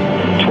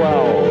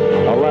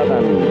 12,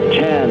 11,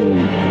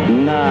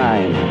 10,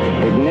 9.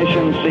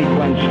 Ignition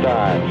sequence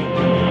starts.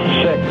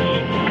 6,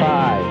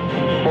 5,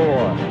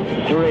 4,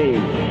 3,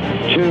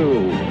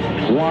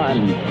 2,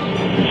 1,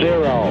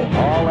 0.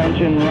 All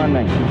engine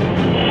running.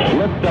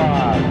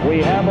 Liftoff.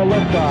 We have a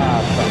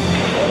liftoff.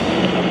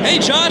 Hey,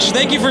 Josh,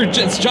 thank you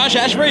it's Josh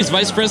Ashbury, he's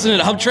Vice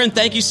President at HubTran.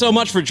 Thank you so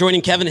much for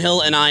joining Kevin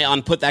Hill and I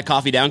on Put That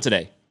Coffee Down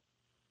today.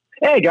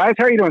 Hey, guys,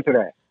 how are you doing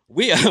today?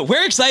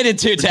 We're excited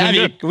to have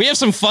you. We have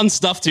some fun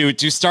stuff to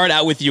start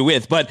out with you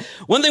with. But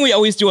one thing we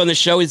always do on the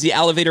show is the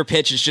elevator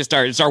pitch.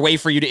 It's our way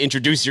for you to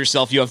introduce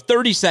yourself. You have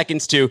 30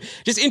 seconds to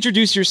just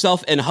introduce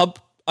yourself and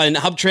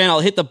HubTran. I'll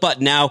hit the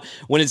button now.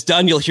 When it's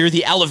done, you'll hear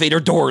the elevator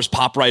doors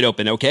pop right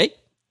open, okay?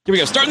 Here we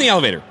go. Start in the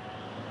elevator.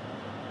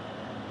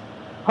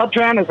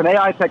 HubTran is an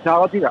AI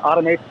technology that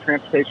automates the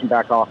transportation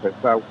back office.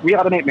 We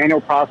automate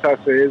manual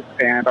processes,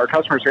 and our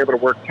customers are able to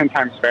work 10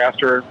 times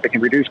faster. They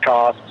can reduce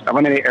costs,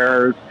 eliminate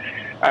errors,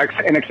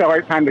 and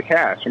accelerate time to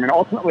cash. I mean,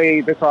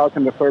 ultimately, this allows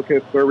them to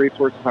focus their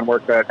resources on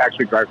work that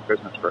actually drives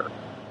business growth.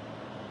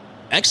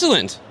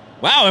 Excellent.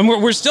 Wow, and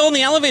we're still in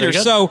the elevator,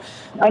 so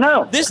I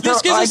know. This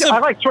gives us I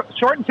like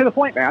short and to the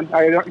point, man.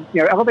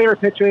 Elevator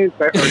pitches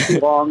that are too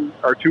long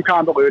or too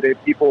convoluted,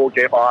 people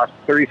get lost.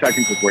 30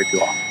 seconds is way too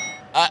long.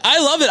 I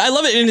love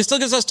it. And it still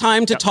gives us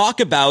time to talk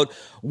about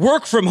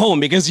work from home,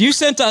 because you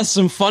sent us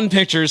some fun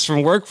pictures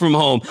from work from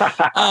home.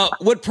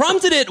 What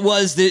prompted it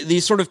was the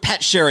sort of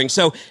pet sharing.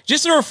 So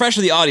just to refresh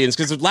the audience,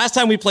 because last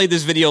time we played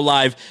this video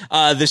live,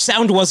 the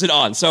sound wasn't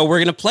on. So we're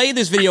going to play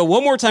this video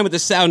one more time with the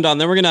sound on.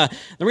 Then we're going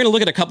to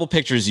look at a couple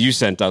pictures you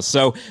sent us.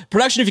 So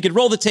production, if you could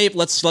roll the tape,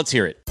 let's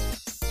hear it.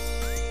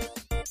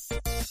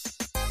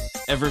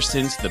 Ever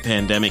since the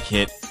pandemic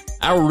hit,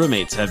 our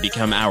roommates have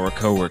become our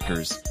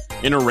coworkers,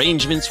 in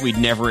arrangements we'd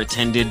never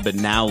attended but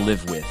now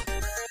live with.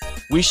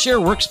 We share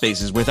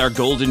workspaces with our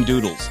golden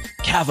doodles,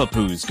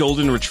 Cavapoos,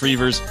 golden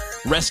retrievers,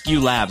 rescue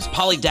labs,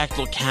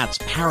 polydactyl cats,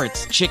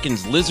 parrots,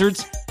 chickens,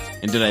 lizards,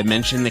 and did I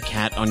mention the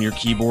cat on your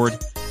keyboard?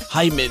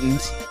 Hi,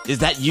 Mittens. Is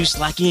that you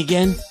slacking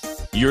again?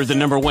 You're the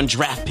 #1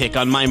 draft pick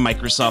on my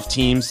Microsoft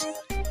Teams.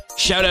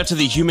 Shout out to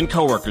the human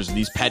coworkers of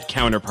these pet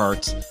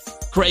counterparts.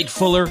 Craig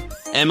Fuller,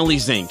 Emily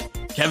Zink,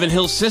 Kevin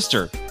Hill's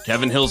sister,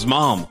 Kevin Hill's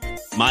mom,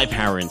 my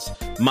parents,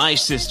 my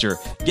sister,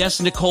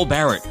 guest Nicole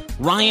Barrett,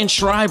 Ryan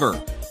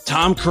Schreiber,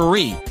 Tom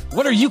Curry,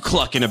 what are you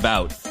clucking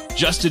about?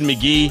 Justin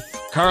McGee,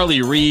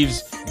 Carly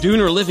Reeves,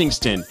 Dooner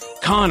Livingston,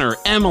 Connor,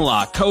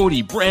 Emila,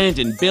 Cody,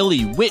 Brandon,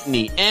 Billy,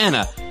 Whitney,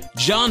 Anna,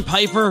 John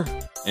Piper,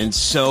 and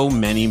so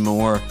many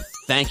more.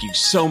 Thank you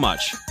so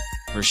much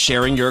for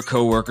sharing your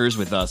coworkers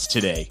with us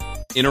today,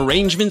 in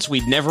arrangements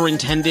we'd never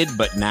intended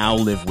but now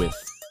live with.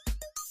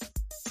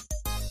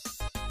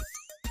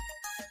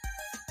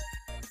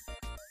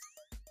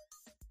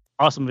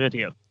 Awesome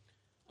video.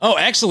 Oh,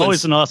 excellent.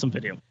 Always an awesome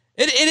video.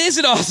 It is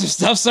an awesome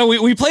stuff. So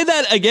we played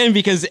that again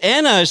because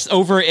Anna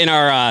over in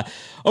our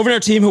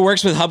team who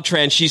works with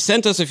HubTran, she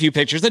sent us a few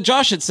pictures that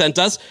Josh had sent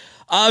us.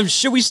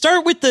 Should we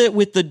start with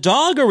the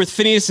dog or with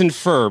Phineas and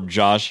Ferb,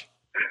 Josh?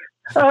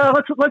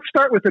 Let's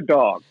start with the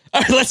dog.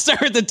 All right, let's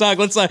start with the dog.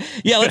 Let's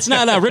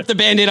not rip the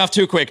Band-Aid off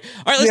too quick.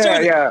 All right, let's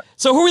start.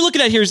 So who are we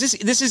looking at here?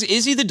 This is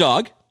Izzy the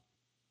dog?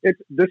 This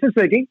is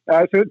Ziggy.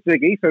 So it's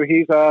Ziggy. So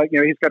he's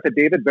he's got the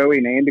David Bowie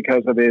name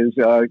because of his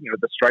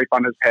the stripe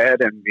on his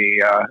head and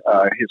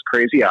the his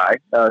crazy eye.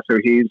 So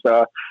he's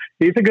a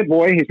good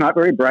boy. He's not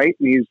very bright.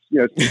 And he's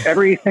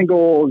every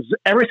single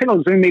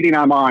Zoom meeting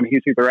I'm on,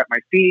 he's either at my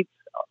feet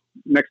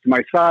next to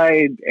my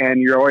side,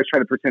 and you're always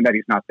trying to pretend that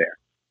he's not there.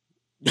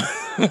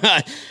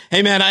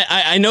 Hey man,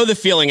 I know the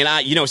feeling, and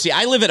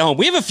I live at home.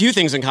 We have a few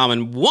things in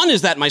common. One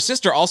is that my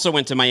sister also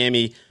went to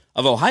Miami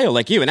of Ohio,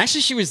 like you, and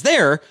actually she was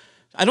there.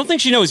 I don't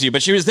think she knows you,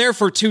 but she was there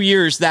for 2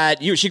 years.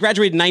 She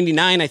graduated in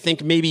 '99. I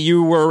think maybe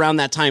you were around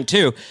that time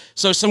too.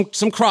 So some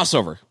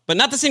crossover, but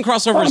not the same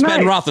crossover as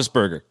Ben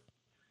Roethlisberger.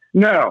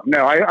 No.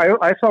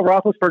 I saw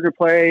Roethlisberger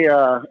play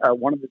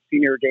one of the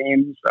senior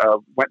games.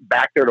 Went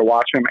back there to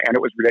watch him, and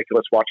it was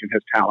ridiculous watching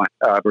his talent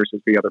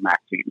versus the other MAC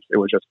teams. It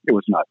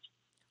was nuts.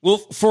 Well,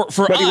 for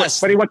us,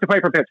 but he went to play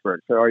for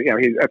Pittsburgh, so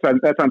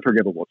that's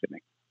unforgivable to me.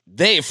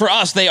 They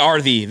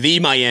are the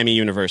Miami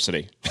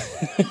University.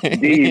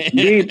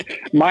 the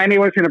Miami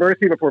was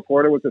university before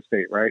Florida was a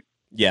state, right?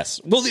 Yes.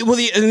 Well,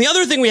 the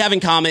other thing we have in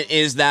common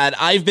is that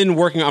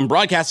I'm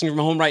broadcasting from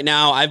home right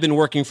now. I've been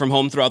working from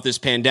home throughout this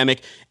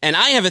pandemic, and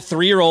I have a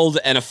 3-year-old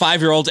and a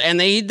 5-year-old, and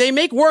they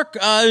make work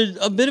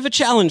a bit of a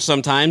challenge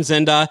sometimes.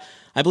 And I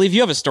believe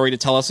you have a story to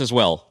tell us as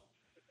well.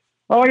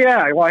 Oh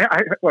yeah, well,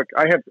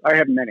 I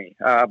have many,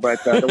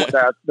 but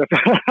the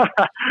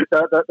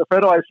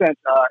photo I sent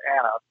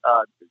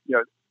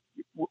Anna,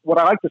 what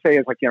I like to say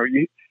is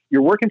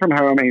you're working from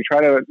home and you try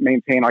to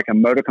maintain like a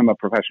modicum of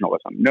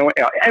professionalism. No,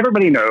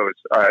 everybody knows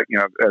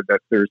that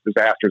there's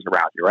disasters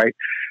around you, right?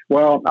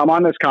 Well, I'm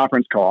on this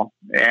conference call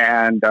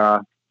and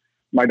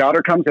my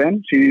daughter comes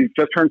in. She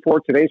just turned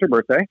 4. Today's her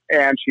birthday,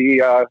 and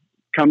she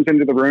comes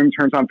into the room,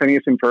 turns on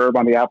Phineas and Ferb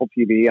on the Apple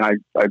TV, and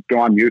I go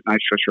on mute and I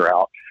shush her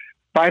out.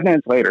 5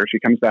 minutes later, she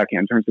comes back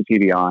in, turns the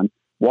TV on,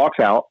 walks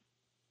out,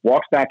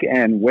 walks back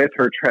in with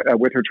her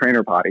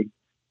trainer potty,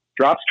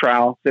 drops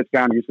trowel, sits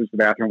down, uses the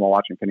bathroom while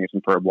watching Phineas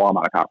and Ferb while I'm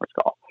on a conference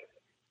call.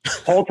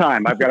 Whole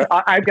time, I've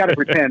got to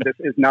pretend this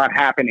is not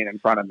happening in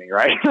front of me,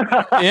 right?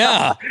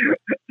 Yeah,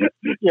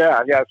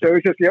 yeah. So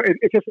it's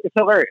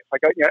hilarious.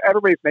 Like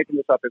everybody's making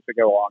this up as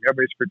they go along.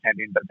 Everybody's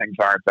pretending that things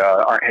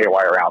aren't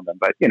haywire around them,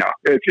 but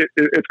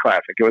it's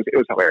classic. It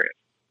was hilarious.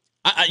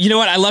 You know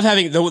what? I love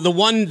having the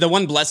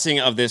one blessing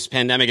of this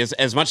pandemic is,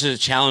 as much as a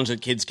challenge that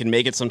kids can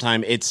make it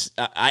sometime, it's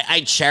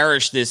I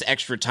cherish this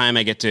extra time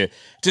I get to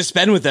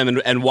spend with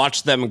them and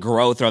watch them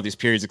grow throughout these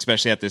periods,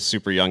 especially at this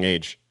super young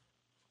age.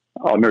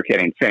 Oh, no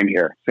kidding. Same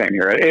here.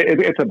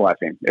 It's a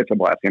blessing.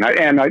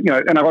 And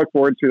I look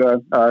forward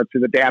to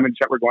the damage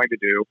that we're going to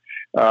do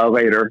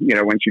later.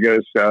 When she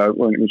goes to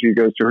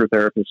her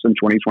therapist in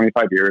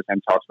 20-25 years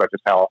and talks about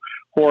just how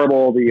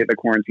horrible the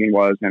quarantine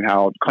was and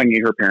how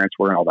clingy her parents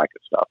were and all that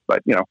good stuff.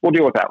 But we'll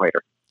deal with that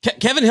later.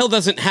 Kevin Hill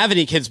doesn't have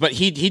any kids, but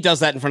he does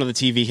that in front of the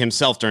TV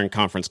himself during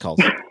conference calls.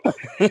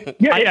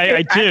 Yeah,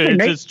 I do.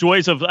 It's just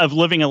joys of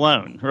living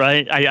alone,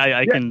 right?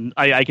 I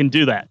can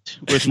do that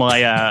with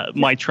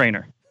my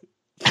trainer.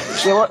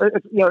 When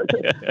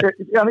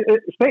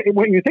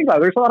you think about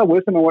it, there's a lot of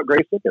wisdom in what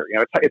Grace did there.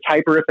 It's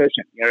hyper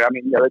efficient.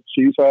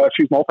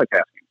 She's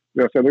multitasking.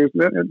 So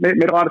it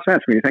made a lot of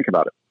sense when you think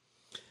about it.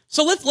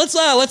 So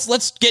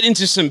let's get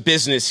into some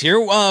business here.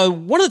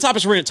 One of the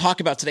topics we're going to talk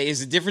about today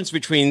is the difference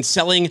between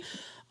selling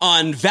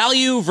on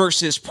value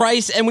versus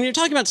price. And when you're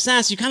talking about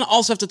SaaS, you kind of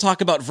also have to talk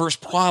about versus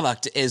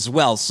product as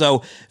well.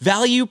 So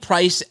value,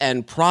 price,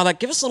 and product.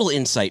 Give us a little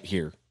insight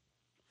here.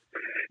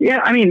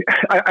 Yeah,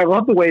 I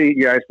love the way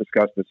you guys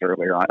discussed this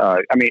earlier on.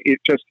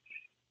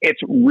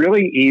 It's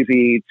really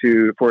easy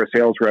for a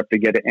sales rep to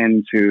get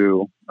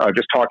into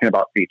just talking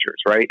about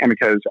features, right? And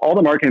because all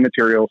the marketing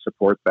materials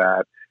support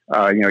that.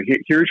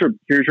 Here's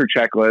your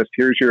checklist,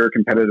 here's your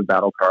competitive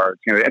battle cards,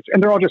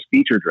 and they're all just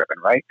feature driven,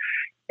 right?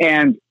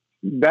 And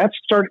in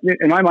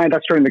my mind,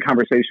 that's starting the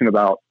conversation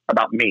about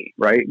me,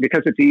 right?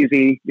 Because it's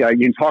easy. You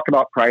can talk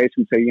about price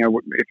and say,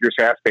 if you're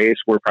SaaS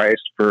based, we're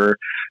priced per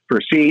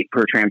seat,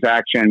 per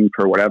transaction,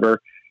 per whatever,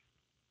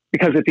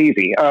 because it's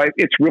easy.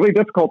 It's really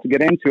difficult to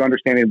get into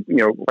understanding,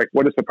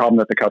 what is the problem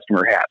that the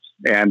customer has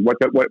and what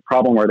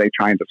problem are they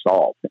trying to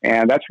solve?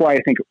 And that's why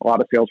I think a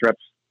lot of sales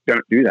reps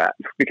don't do that,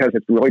 because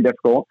it's really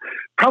difficult.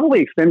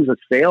 Probably extends the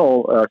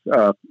sale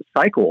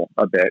cycle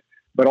a bit,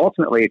 but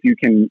ultimately, if you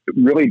can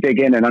really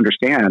dig in and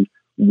understand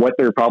what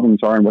their problems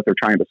are and what they're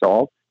trying to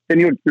solve, then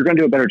you're going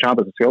to do a better job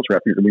as a sales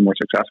rep. You're going to be more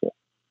successful.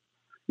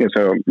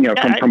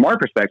 From our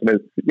perspective,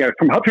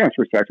 from HubTrans's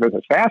perspective, as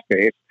a SaaS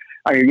base,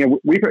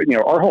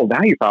 our whole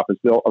value prop is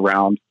built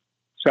around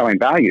selling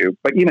value.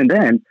 But even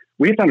then,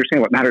 we have to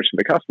understand what matters to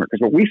the customer,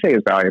 because what we say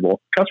is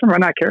valuable, customer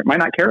might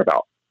not care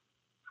about.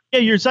 Yeah,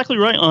 you're exactly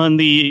right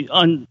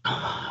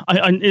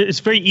it's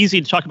very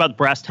easy to talk about the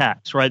brass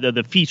tacks, right?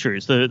 The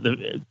features,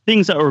 the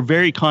things that are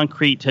very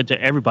concrete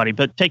to everybody,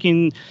 but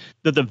taking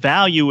the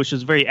value, which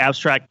is a very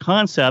abstract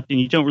concept, and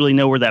you don't really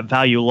know where that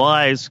value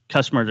lies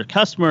customer to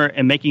customer,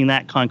 and making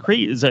that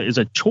concrete is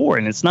a chore,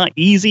 and it's not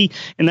easy.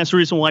 And that's the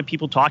reason why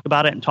people talk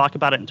about it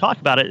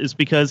is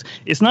because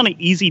it's not an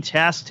easy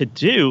task to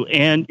do.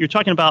 And you're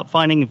talking about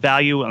finding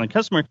value on the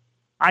customer.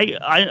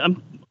 I've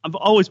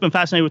always been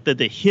fascinated with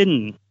the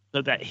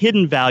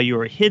hidden value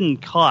or hidden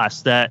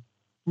costs that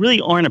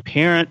really aren't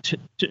apparent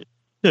to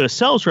a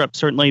sales rep,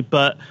 certainly,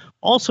 but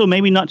also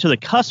maybe not to the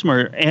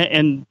customer,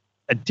 and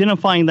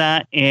identifying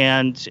that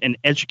and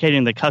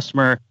educating the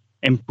customer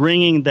and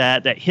bringing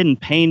that hidden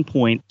pain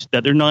point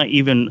that they're not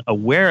even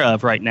aware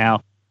of right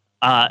now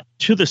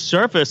to the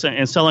surface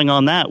and selling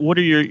on that. What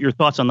are your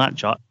thoughts on that,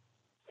 Josh?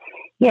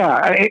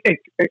 Yeah,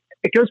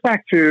 it goes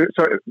back to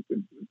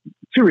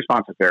two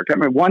responses there. I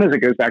mean, one is it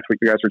goes back to what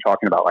you guys were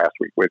talking about last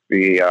week with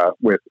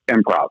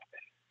improv.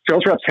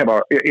 Sales reps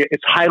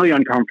it's highly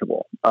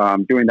uncomfortable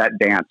doing that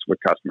dance with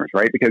customers,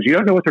 right? Because you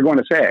don't know what they're going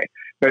to say.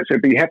 But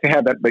you have to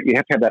have that. But you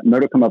have to have that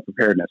modicum of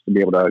preparedness to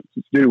be able to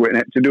do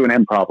an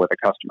improv with a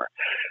customer.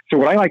 So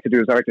what I like to do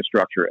is I like to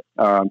structure it.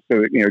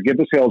 So give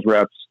the sales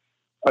reps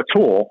a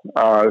tool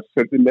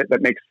that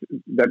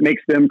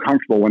makes them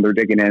comfortable when they're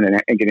digging in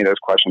and getting those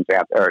questions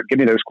answered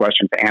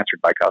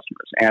by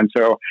customers. And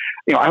so,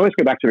 I always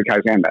go back to the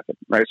Kaizen method,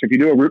 right? So if you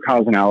do a root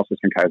cause analysis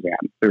in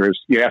Kaizen,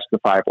 you ask the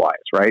 5 whys,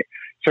 right?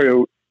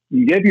 So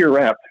you give your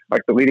rep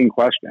like the leading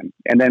question,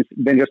 and then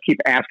just keep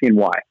asking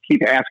why.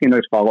 Keep asking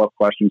those follow-up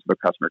questions to the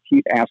customer.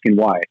 Keep asking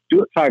why.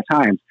 Do it 5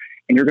 times,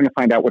 and you're going to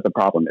find out what the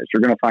problem is.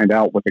 You're going to find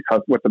out what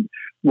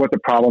the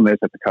problem is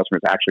that the customer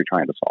is actually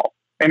trying to solve.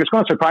 And it's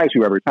going to surprise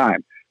you every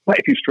time. But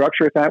if you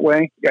structure it that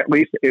way, at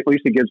least it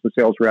gives the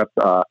sales rep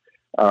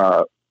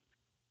a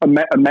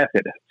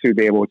method to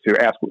be able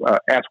to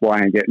ask why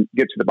and get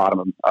to the bottom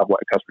of what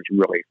customers are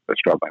really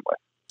struggling with.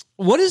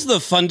 What is the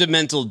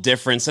fundamental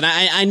difference? And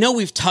I know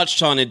we've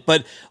touched on it,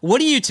 but what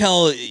do you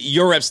tell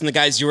your reps and the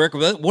guys you work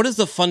with? What is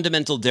the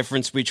fundamental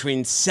difference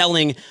between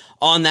selling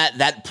on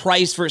that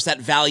price versus that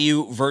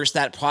value versus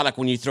that product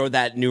when you throw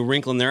that new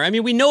wrinkle in there? I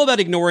mean, we know about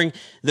ignoring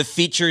the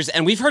features,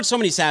 and we've heard so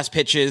many SaaS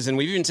pitches, and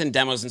we've even seen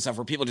demos and stuff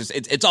where people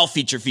it's all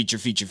feature.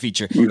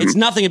 Mm-hmm. It's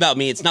nothing about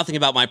me. It's nothing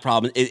about my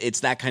problem.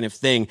 It's that kind of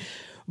thing.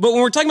 But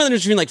when we're talking about the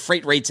difference between like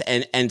freight rates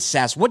and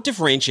SaaS, what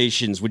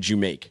differentiations would you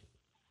make?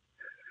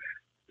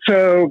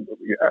 So,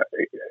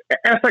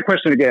 ask that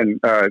question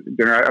again,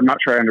 Darren. I'm not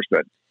sure I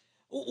understood.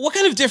 What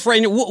kind of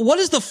different? What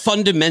is the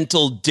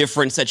fundamental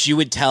difference that you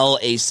would tell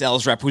a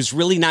sales rep who's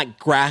really not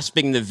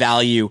grasping the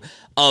value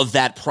of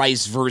that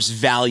price versus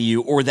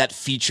value or that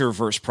feature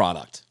versus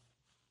product?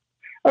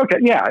 Okay,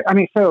 yeah. I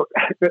mean, so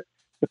the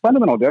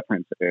fundamental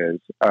difference is,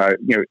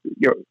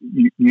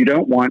 you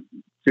don't want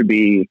to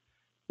be.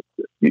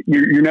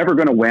 You're never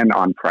going to win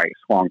on price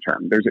long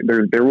term.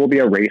 There will be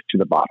a race to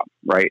the bottom,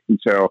 right? And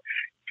so,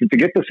 to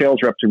get the sales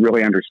rep to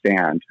really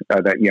understand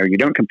that you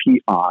don't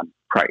compete on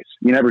price,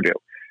 you never do,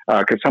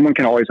 because someone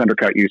can always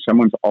undercut you.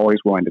 Someone's always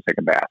willing to take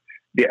a bath.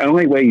 The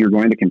only way you're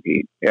going to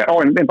compete.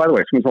 And by the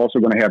way, someone's also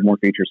going to have more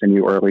features than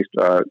you, or at least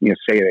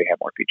say they have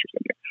more features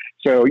than you.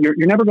 So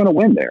you're never going to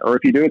win there, or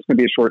if you do, it's going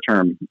to be a short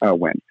term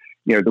win.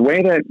 The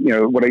way that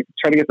what I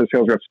try to get the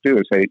sales reps to do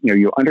is say,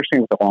 you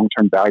understand what the long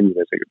term value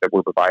is that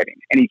we're providing,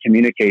 and you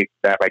communicate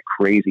that like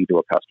crazy to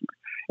a customer.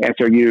 And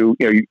so you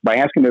by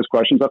asking those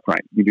questions up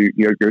front, you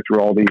go through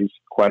all these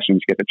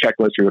questions, you get the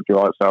checklist, you go through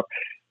all that stuff.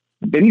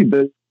 Then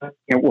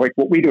like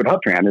what we do at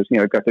HubTran is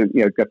got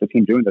the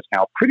team doing this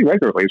now pretty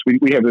regularly. Is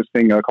we have this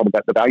thing called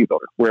the Value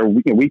Builder, where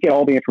we get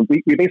all the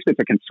information. We basically,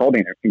 it's a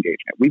consulting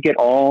engagement. We get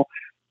all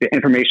the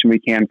information we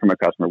can from a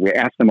customer. We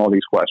ask them all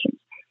these questions.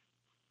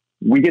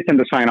 We get them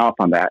to sign off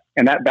on that,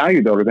 and that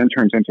Value Builder then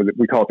turns into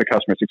we call it the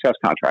customer success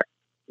contract.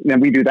 And then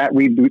we do that.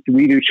 We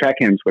do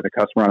check-ins with a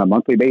customer on a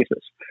monthly basis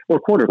or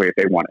quarterly if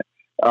they want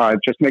it.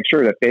 Just make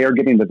sure that they are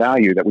getting the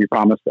value that we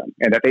promised them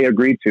and that they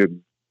agreed to.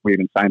 We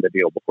even signed the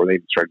deal before they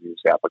even started to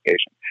use the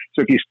application.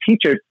 So if you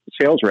teach a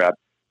sales rep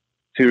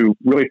to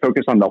really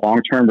focus on the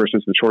long-term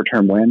versus the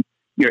short-term win,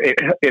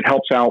 it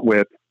helps out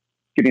with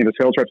getting the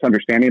sales reps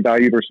understanding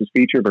value versus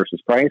feature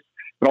versus price,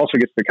 but also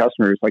gets the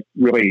customers like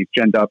really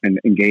ginned up and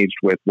engaged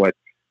with what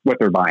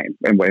they're buying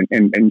and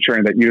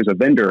ensuring that you as a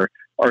vendor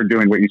are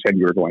doing what you said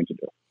you were going to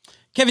do.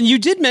 Kevin, you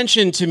did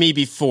mention to me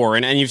before,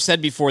 and you've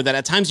said before that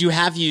at times you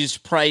have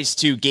used price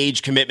to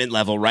gauge commitment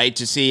level, right?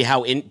 To see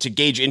to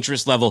gauge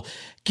interest level.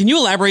 Can you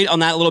elaborate on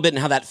that a little bit and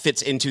how that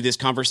fits into this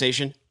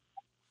conversation?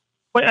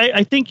 Well,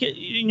 I think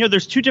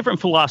there's two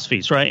different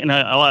philosophies, right?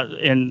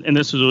 And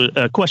this is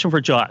a question for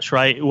Josh,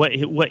 right?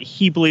 What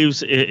he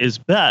believes is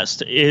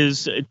best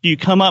is, do you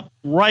come up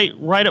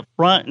right up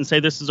front and say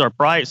this is our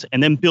price,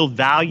 and then build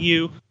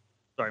value?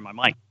 Sorry, my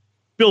mic.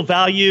 Build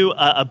value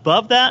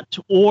above that,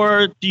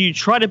 or do you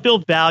try to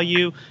build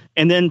value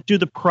and then do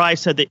the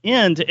price at the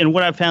end? And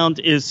what I found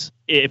is,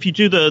 if you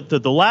do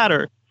the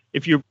latter,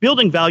 if you're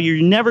building value,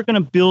 you're never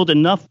going to build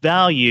enough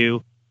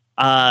value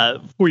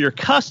for your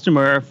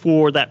customer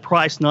for that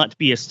price not to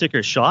be a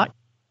sticker shock.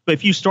 But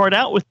if you start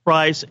out with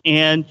price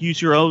and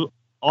use your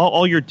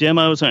all your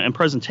demos and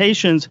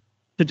presentations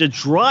to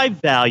drive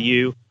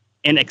value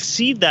and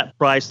exceed that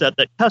price that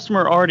the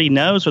customer already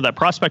knows or that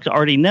prospect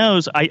already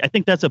knows, I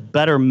think that's a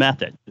better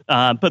method.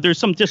 But there's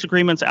some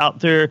disagreements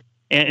out there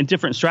and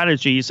different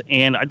strategies,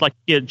 and I'd like to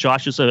get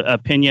Josh's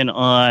opinion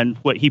on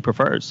what he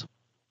prefers.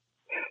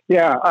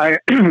 Yeah, I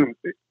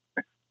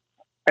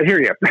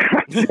hear you,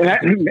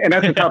 and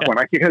that's a tough one,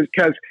 because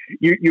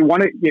you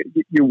want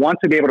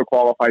to be able to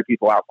qualify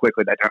people out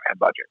quickly that don't have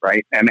budget,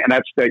 right? And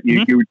that's that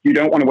you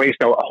don't want to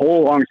waste a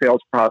whole long sales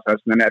process,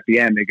 and then at the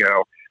end they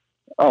go,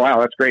 oh wow,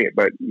 that's great,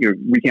 but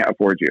we can't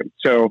afford you.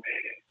 So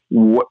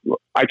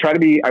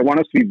I want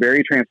us to be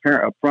very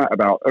transparent up front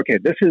about, okay,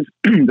 this is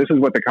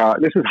what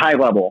this is high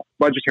level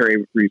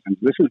budgetary reasons.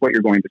 This is what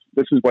it's going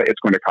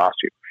to cost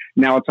you.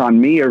 Now it's on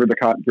me over the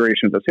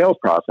duration of the sales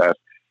process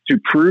to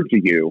prove to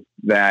you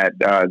that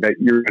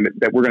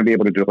we're going to be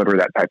able to deliver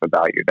that type of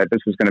value, that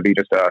this is going to be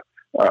just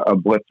a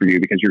blip for you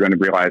because you're going to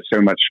realize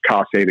so much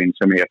cost savings,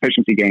 so many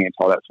efficiency gains,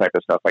 all that type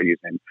of stuff by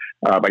using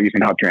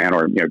HubTran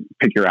or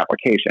pick your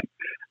application.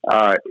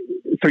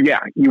 So yeah,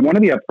 you want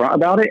to be upfront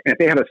about it. And if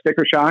they have a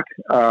sticker shock,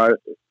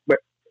 but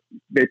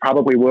they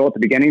probably will at the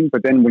beginning.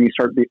 But then when you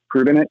start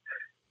proving it,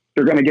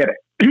 they're going to get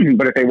it.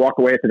 But if they walk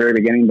away at the very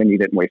beginning, then you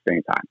didn't waste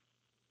any time.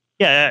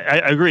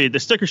 Yeah, I agree. The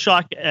sticker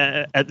shock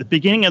at the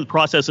beginning of the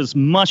process is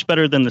much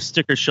better than the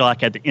sticker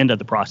shock at the end of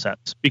the process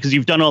because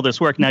you've done all this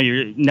work. Now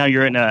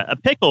you're in a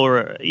pickle,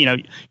 or you're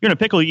in a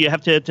pickle. You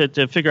have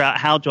to figure out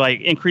how do I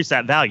increase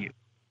that value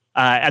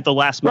at the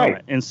last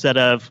moment instead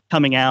of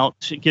coming out,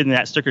 getting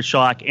that sticker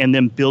shock, and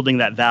then building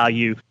that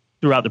value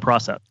throughout the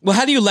process. Well,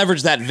 how do you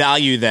leverage that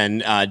value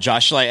then,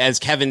 Josh? Like, as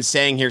Kevin's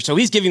saying here, so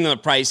he's giving them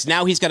a price.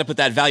 Now he's got to put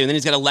that value, and then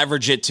he's got to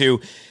leverage it to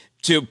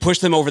push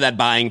them over that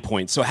buying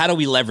point. So how do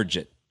we leverage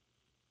it?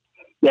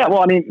 Yeah,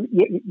 well, I mean,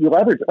 you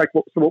leverage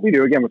so what we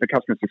do again with the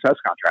customer success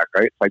contract,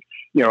 right? It's like,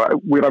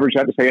 we leverage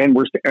that to say, and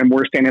we're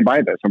standing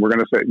by this, and we're going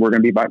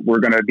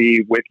to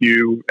be with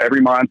you every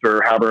month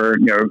or however,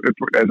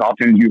 as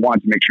often as you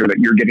want to make sure that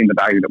you're getting the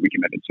value that we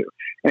committed to.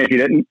 And if you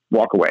didn't,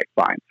 walk away,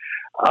 fine.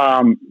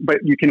 But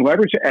you can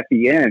leverage it at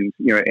the end,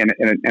 in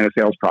a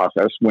sales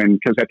process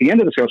because at the end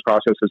of the sales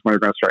process is when they're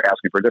going to start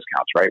asking for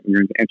discounts, right? When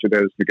you're going to enter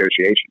those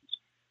negotiations.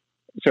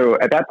 So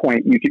at that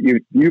point,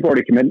 you've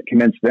already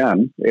convinced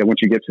them once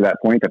you get to that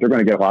point that they're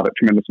going to get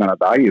tremendous amount of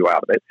value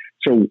out of it.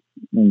 So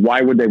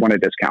why would they want a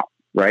discount,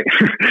 right?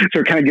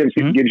 So it kind of gives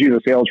you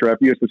the sales rep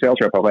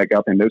a leg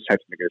up in those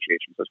types of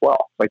negotiations as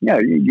well. Like, yeah,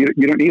 you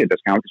don't need a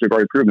discount because we've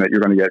already proven that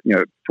you're going to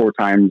get 4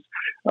 times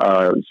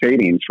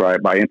savings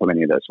by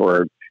implementing this,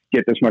 or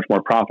get this much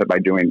more profit by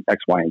doing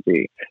X, Y, and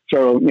Z.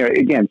 So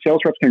again,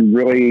 sales reps can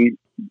really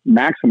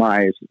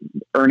maximize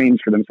earnings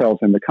for themselves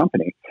and the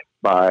company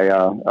by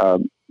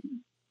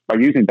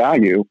using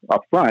value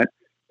up front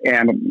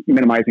and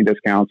minimizing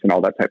discounts and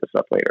all that type of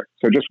stuff later.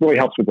 So it just really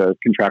helps with the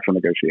contractual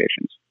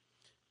negotiations.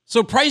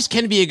 So price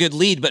can be a good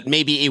lead, but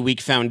maybe a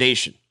weak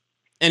foundation.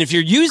 And if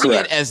you're using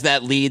it as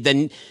that lead,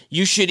 then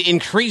you should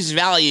increase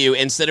value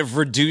instead of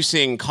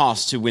reducing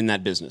costs to win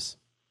that business.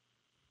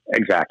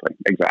 Exactly.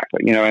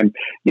 I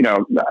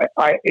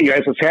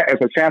as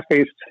a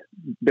SaaS-based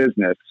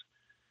business,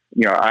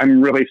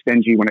 I'm really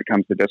stingy when it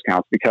comes to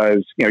discounts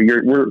because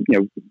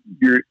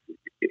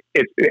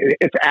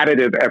it's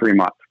additive every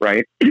month,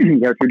 right?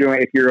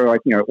 If you're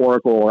like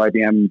Oracle or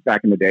IBM back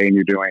in the day, and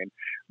you're doing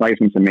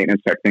license and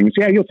maintenance type things,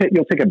 yeah, you'll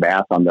take a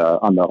bath on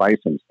the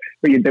license,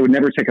 but they would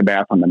never take a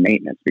bath on the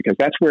maintenance because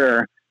that's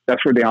where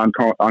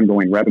the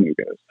ongoing revenue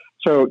goes.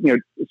 So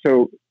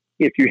so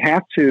if you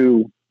have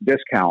to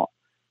discount,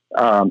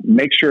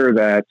 make sure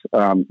that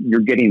you're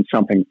getting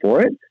something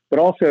for it, but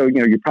also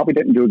you probably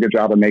didn't do a good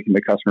job of making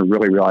the customer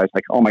really realize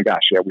like, oh my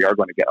gosh, yeah, we are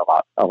going to get a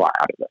lot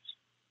out of this.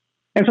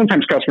 And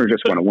sometimes customers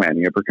just want to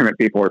win. Procurement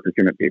people are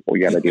procurement people.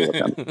 You got to deal with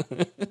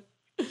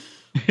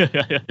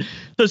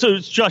them. So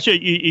Josh,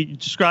 you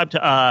described,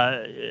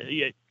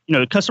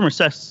 customer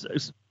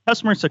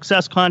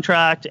success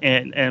contract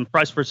and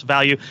price versus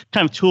value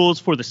kind of tools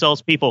for the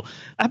salespeople.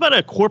 How about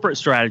a corporate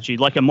strategy,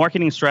 like a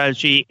marketing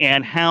strategy,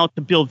 and how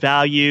to build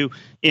value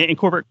in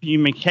corporate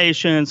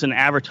communications and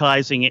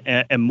advertising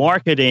and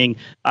marketing,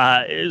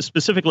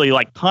 specifically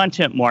like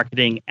content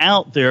marketing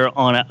out there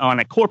on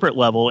a corporate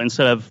level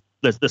instead of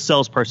the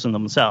salesperson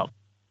themselves?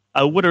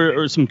 What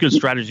are some good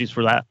strategies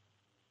for that?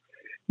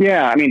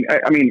 Yeah,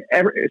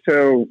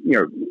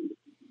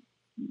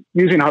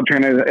 using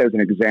HubTran as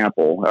an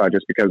example,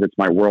 just because it's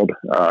my world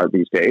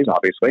these days,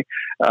 obviously,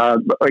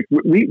 but like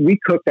we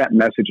cook that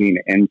messaging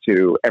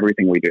into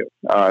everything we do.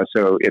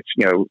 So it's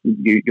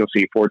you'll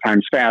see 4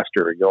 times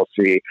faster, you'll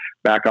see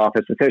back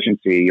office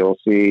efficiency, you'll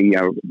see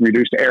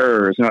reduced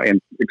errors and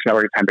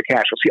accelerated time to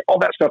cash. You'll see all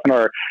that stuff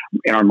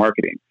in our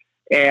marketing.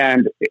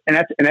 And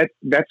that's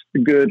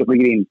the good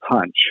leading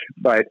punch.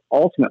 But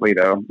ultimately,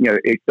 though,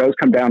 it does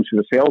come down to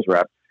the sales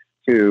rep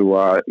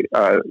to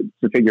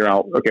figure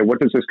out, okay, what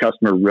does this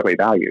customer really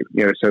value?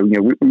 So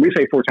when we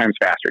say 4 times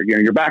faster,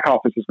 your back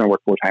office is going to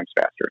work 4 times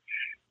faster.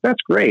 That's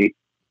great,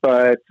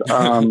 but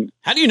how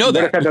do you know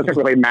that? That doesn't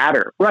really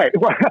matter, right?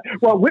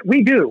 Well,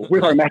 we do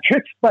with our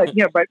metrics, but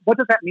but what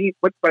does that mean?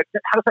 But how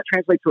does that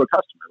translate to a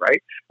customer,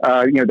 right?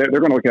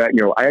 They're going to look at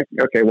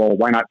okay, well,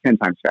 why not 10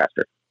 times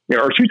faster?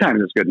 Or 2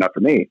 times is good enough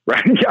for me,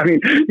 right? I mean,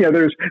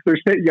 there's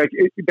like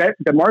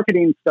the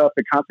marketing stuff,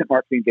 the content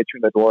marketing gets you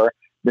in the door.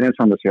 Then it's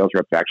on the sales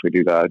rep to actually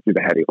do the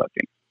heavy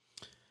lifting.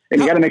 And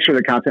you got to make sure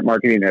the content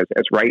marketing is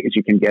as right as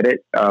you can get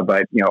it.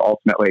 But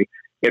ultimately,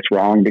 it's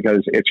wrong because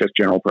it's just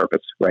general purpose,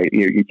 right?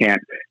 You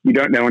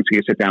don't know until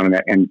you sit down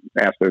and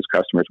ask those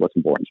customers what's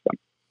important to them.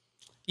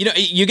 You know,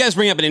 you guys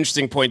bring up an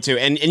interesting point too,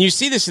 and you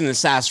see this in the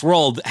SaaS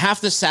world. Half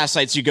the SaaS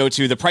sites you go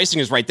to, the pricing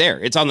is right there.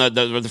 It's on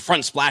the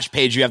front splash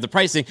page. You have the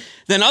pricing.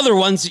 Then other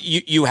ones,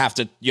 you have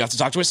to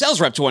talk to a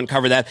sales rep to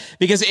uncover that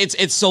because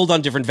it's sold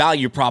on different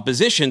value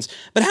propositions.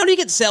 But how do you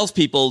get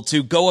salespeople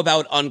to go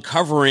about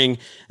uncovering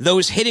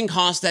those hidden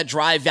costs that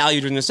drive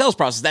value during the sales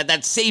process?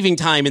 That saving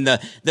time in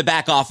the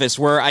back office,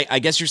 where I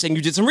guess you're saying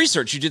you did some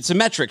research, you did some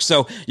metrics,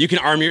 so you can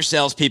arm your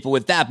salespeople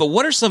with that. But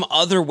what are some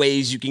other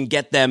ways you can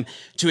get them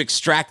to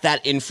extract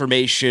that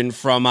information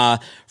from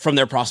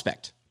their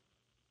prospect?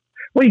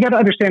 Well, you got to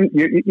understand.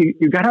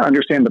 You got to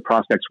understand the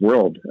prospect's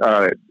world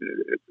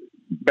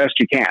best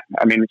you can.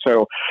 I mean,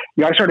 so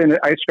I started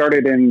at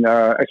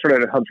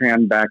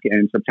HubTran back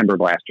in September of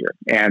last year,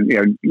 and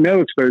no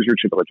exposure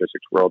to the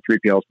logistics world,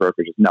 3PLs,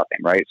 brokerages, nothing,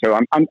 right? So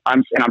I'm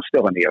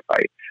still a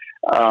neophyte.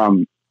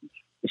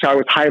 So I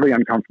was highly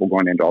uncomfortable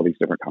going into all these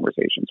different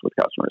conversations with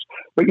customers.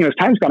 But as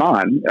time's gone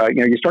on,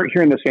 you start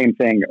hearing the same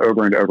thing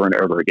over and over and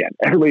over again.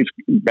 Everybody's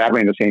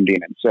battling the same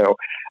demon. So,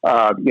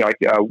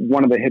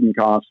 one of the hidden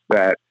costs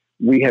that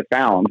we have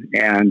found,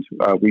 and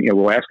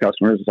we'll ask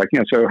customers, is like,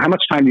 so how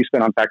much time do you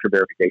spend on factor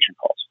verification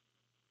calls?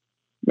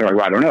 They're like,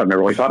 well, I don't know. I've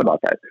never really thought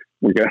about that.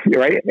 We go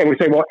right, and we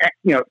say, well,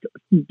 do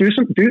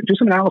some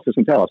analysis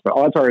and tell us. But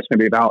odds are it's going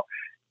to be about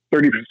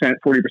 30%,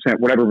 40%,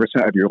 whatever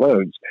percent of your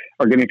loads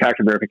are getting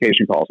factor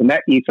verification calls. And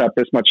that eats up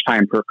this much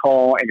time per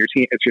call, and your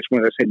team, it's just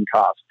one of those hidden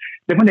costs.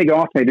 Then when they go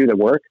off and they do the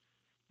work,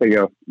 they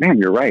go, man,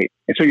 you're right.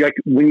 And so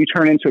when you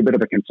turn into a bit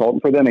of a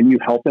consultant for them and you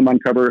help them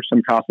uncover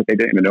some costs that they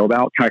didn't even know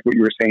about, kind of like what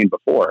you were saying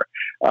before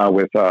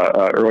with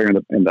earlier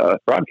in the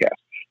broadcast,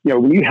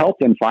 when you help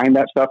them find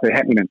that stuff they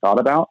hadn't even thought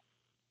about,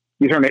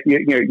 you turn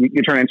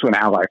into an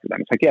ally for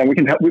them. It's like, yeah, we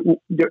can help.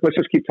 Let's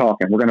just keep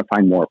talking. We're going to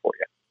find more for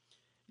you.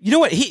 You know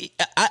what?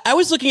 I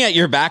was looking at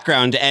your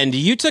background, and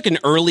you took an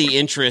early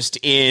interest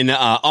in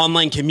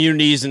online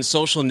communities and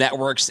social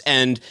networks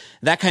and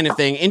that kind of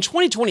thing. In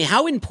 2020,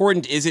 how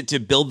important is it to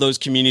build those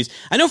communities?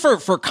 I know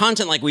for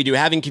content like we do,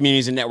 having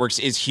communities and networks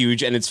is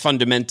huge, and it's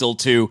fundamental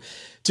to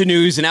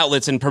news and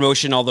outlets and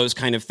promotion, all those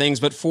kind of things.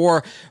 But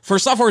for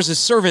software as a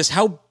service,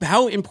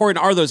 how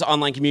important are those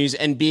online communities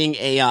and being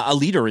a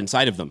leader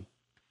inside of them?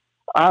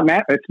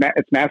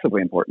 It's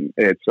massively important.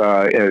 It's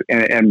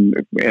in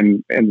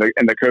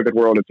the COVID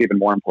world, it's even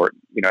more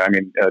important.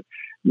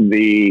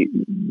 The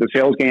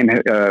sales game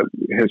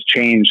has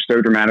changed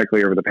so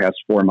dramatically over the past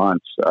 4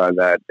 months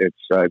that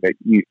it's that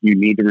you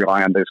need to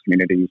rely on those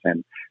communities,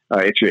 and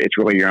it's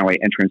really your only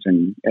entrance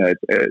to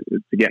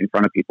get in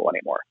front of people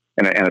anymore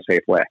in a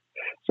safe way.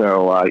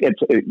 So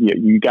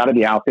you got to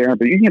be out there,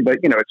 but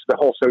it's the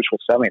whole social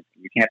selling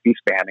thing. You can't be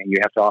spamming. You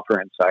have to offer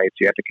insights.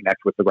 You have to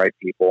connect with the right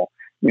people.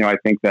 I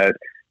think that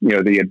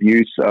the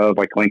abuse of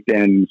like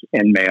LinkedIn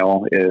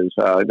InMail is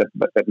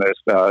that most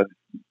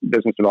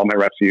business development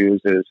reps use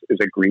is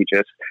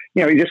egregious.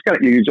 You just got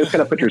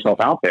to put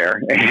yourself out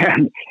there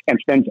and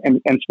spend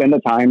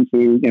the time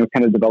to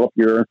kind of develop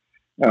your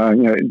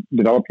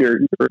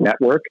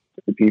network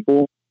to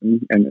people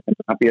and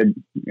not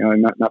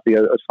be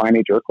a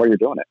slimy jerk while you're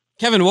doing it.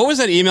 Kevin, what was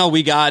that email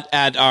we got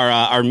at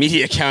our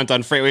media account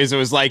on FreightWaves? It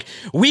was like,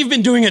 we've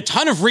been doing a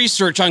ton of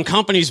research on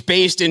companies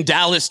based in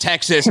Dallas,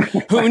 Texas,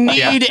 who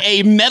need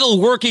a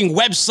metalworking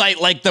website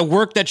like the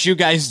work that you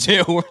guys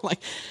do. We're like,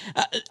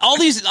 a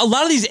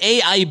lot of these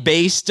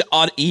AI-based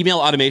email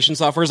automation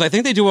softwares, I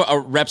think they do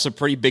reps a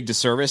pretty big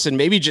disservice, and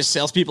maybe just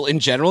salespeople in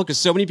general, because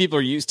so many people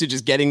are used to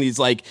just getting these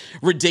like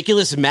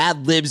ridiculous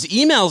Mad Libs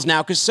emails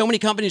now, because so many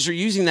companies are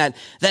using that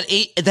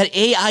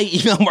AI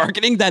email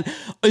marketing that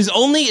is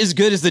only as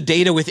good as the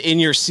data within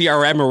your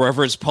CRM or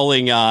wherever it's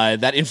pulling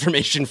that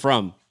information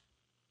from.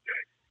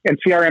 And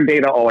CRM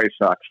data always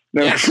sucks.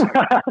 Yes.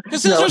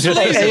 Because sales are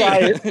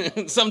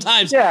lazy.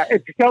 Sometimes. Yeah,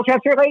 sales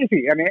reps are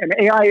lazy. I mean, and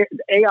AI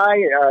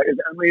is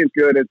only as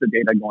good as the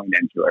data going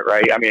into it,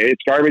 right? I mean,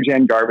 it's garbage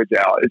in, garbage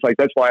out. It's like,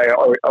 that's why I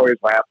always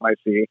laugh when I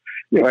see,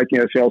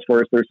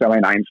 Salesforce, they're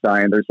selling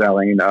Einstein, they're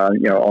selling,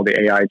 all the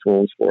AI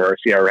tools for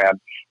CRM.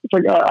 It's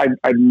like,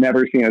 I've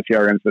never seen a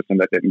CRM system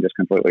that didn't just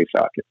completely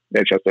suck.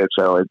 It's just it.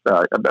 So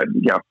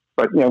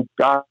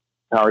God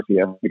power to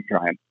you. Keep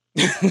trying.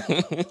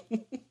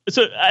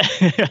 So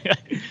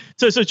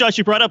Josh,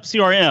 you brought up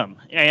CRM,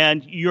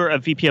 and you're a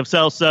VP of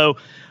sales. So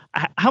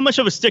how much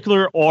of a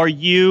stickler are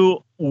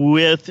you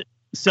with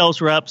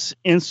sales reps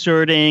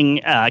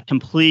inserting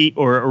complete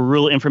or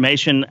real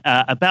information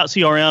about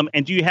CRM?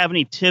 And do you have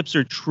any tips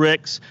or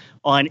tricks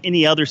on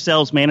any other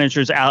sales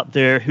managers out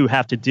there who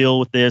have to deal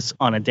with this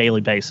on a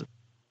daily basis?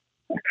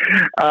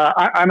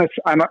 I'm a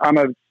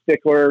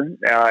stickler,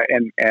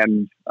 and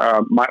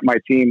my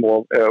team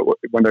will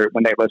when they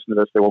listen to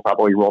this, they will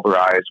probably roll their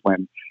eyes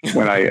when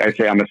I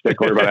say I'm a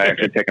stickler, but I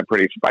actually take a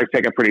pretty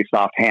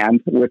soft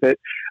hand with it.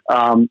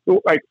 I'm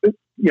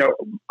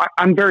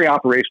very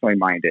operationally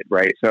minded,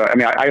 right? So I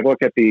mean, I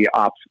look at the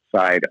ops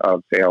side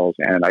of sales,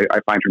 and I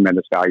find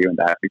tremendous value in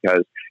that,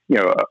 because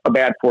a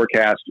bad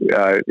forecast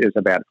is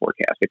a bad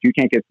forecast. If you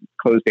can't get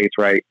close dates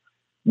right,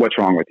 what's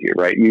wrong with you,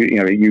 right?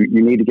 You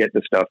need to get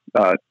this stuff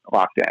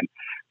locked in.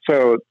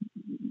 So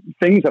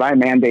things that I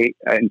mandate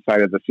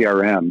inside of the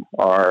CRM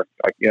are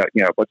like,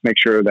 let's make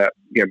sure that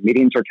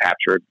meetings are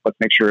captured. Let's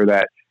make sure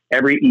that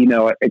every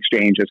email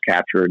exchange is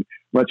captured.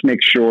 Let's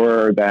make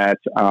sure that,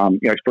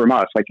 from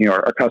us,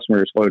 our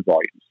customers' load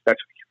volumes.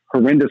 That's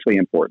horrendously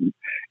important.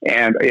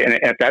 And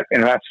if that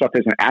stuff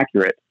isn't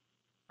accurate,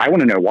 I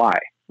want to know why,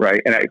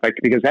 right? And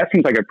because that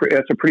seems like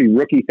that's a pretty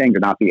rookie thing to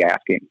not be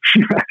asking,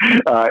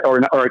 or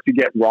to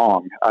get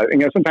wrong.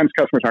 Sometimes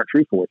customers aren't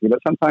truthful with you, but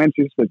sometimes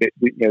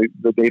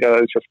the data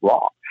is just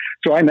wrong.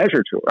 So I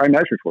measure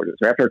toward it.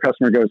 So after a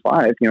customer goes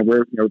live,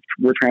 we're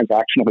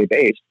transactionally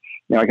based.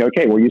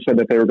 Okay, well, you said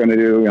that they were going to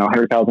do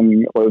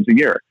 100,000 loads a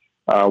year.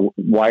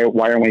 Why are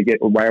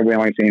we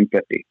only seeing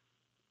 50?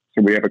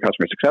 So we have a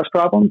customer success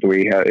problem.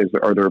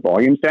 Are their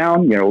volumes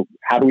down?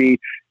 How do we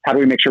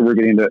make sure we're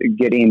getting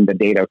the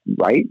data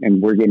right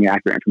and we're getting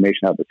accurate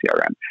information out of the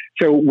CRM?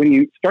 So when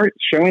you start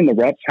showing the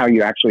reps how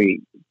you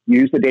actually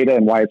use the data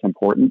and why it's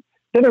important,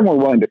 then they're more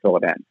willing to fill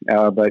it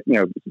in. But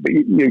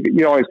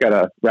you always got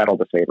to rattle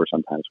the saber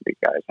sometimes with these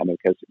guys.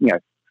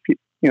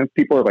 Because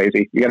people are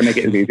lazy. You got to make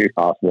it as easy as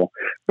possible,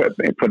 but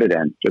put it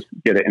in. Just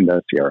get it in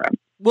the CRM.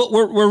 Well,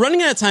 we're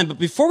running out of time, but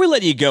before we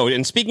let you go,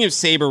 and speaking of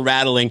saber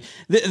rattling,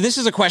 this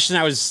is a question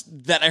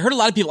that I heard a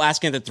lot of people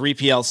asking at the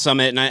 3PL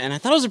Summit, and I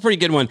thought it was a pretty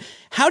good one.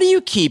 How do you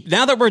keep,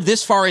 now that we're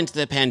this far into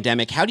the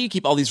pandemic, how do you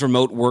keep all these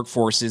remote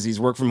workforces, these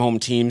work from home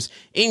teams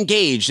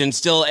engaged and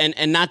still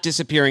and not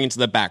disappearing into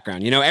the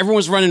background? Everyone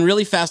was running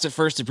really fast at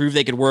first to prove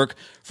they could work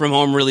from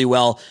home really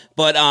well,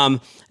 but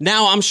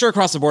now I'm sure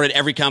across the board at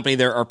every company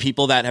there are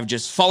people that have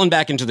just fallen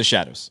back into the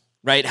shadows.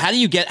 Right? How do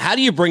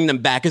you bring them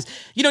back? Because,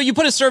 you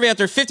put a survey out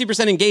there,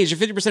 50% engaged or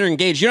 50% are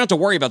engaged. You don't have to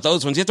worry about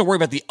those ones. You have to worry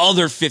about the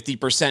other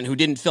 50% who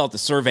didn't fill out the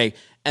survey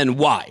and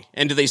why.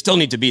 And do they still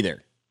need to be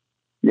there?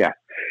 Yeah.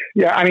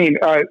 Yeah.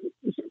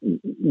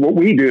 What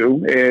we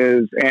do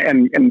is,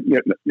 and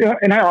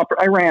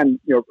I ran,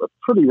 a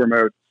pretty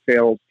remote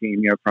sales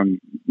team, from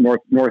north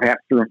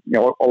through,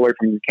 all the way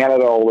from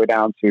Canada all the way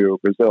down to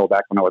Brazil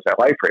back when I was at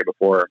LifeRay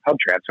before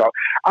HubTran. So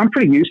I'm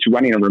pretty used to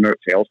running a remote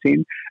sales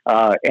team.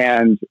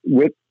 And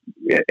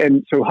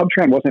so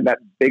HubTran wasn't that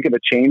big of a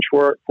change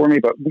for me,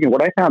 but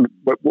what I found,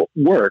 what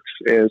works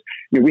is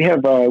we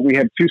have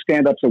 2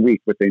 stand-ups a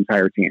week with the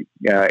entire team.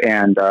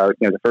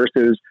 The first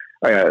is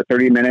a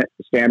 30-minute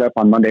stand-up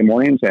on Monday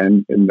mornings,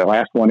 and the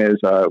last one is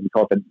we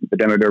call it the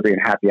Demo Derby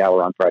and Happy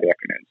Hour on Friday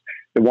afternoons.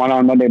 The one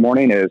on Monday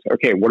morning is,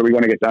 okay, what are we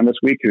going to get done this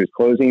week? Who's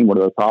closing? What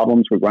are the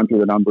problems? We run through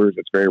the numbers.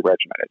 It's very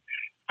regimented.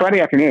 Friday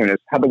afternoon is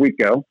how'd the week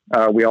go?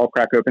 We all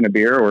crack open a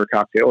beer or a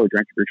cocktail or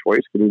drink of your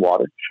choice, could be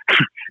water.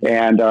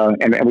 and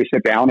we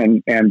sit down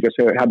and just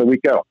say, how'd the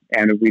week go?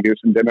 And we do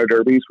some demo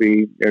derbies.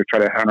 We try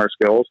to hone our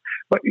skills.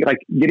 But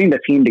getting the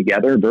team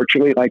together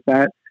virtually like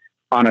that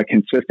on a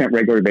consistent,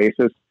 regular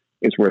basis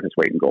is worth its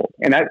weight in gold.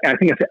 And I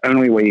think it's the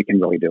only way you can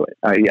really do it.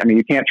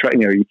 You can't try,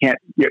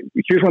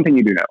 here's one thing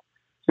you do know.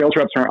 Sales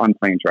reps aren't on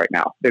planes right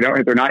now. They're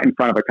not in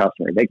front of a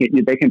customer.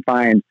 They can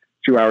find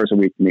 2 hours a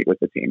week to meet with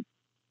the team.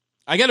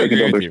 I got to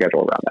agree with you.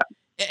 Schedule around that.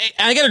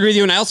 I got to agree with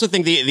you. And I also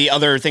think the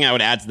other thing I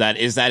would add to that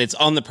is that it's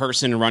on the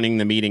person running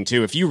the meeting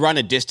too. If you run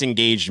a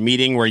disengaged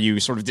meeting where you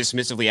sort of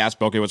dismissively ask,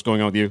 okay, what's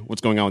going on with you?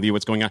 What's going on with you?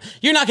 What's going on?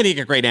 You're not going to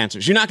get great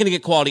answers. You're not going to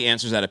get quality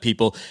answers out of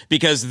people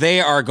because they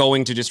are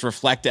going to just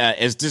reflect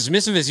as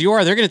dismissive as you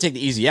are. They're going to take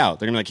the easy out.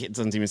 They're going to be like, it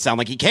doesn't even sound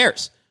like he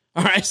cares.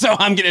 All right. So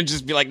I'm going to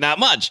just be like, not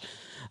much.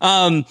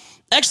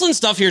 Excellent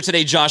stuff here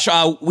today, Josh.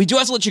 We do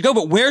have to let you go,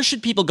 but where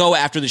should people go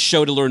after the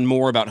show to learn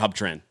more about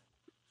HubTran?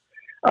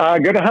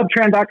 Go to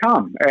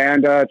hubtran.com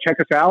and check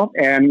us out.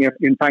 And you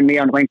can find me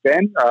on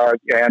LinkedIn.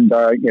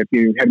 If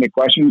you have any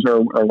questions or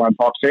want to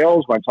talk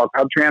sales, want to talk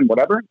HubTran,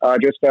 whatever,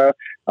 just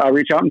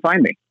reach out and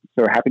find me.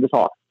 So happy to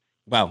talk.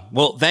 Wow.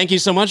 Well, thank you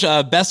so much.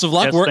 Best of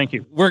luck. Yes, thank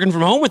you. Working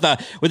from home with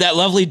that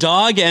lovely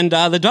dog, and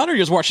the daughter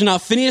just watching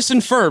Phineas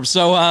and Ferb.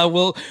 So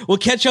we'll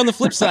catch you on the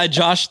flip side,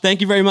 Josh.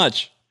 Thank you very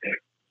much.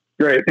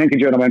 Great. Thank you,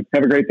 gentlemen.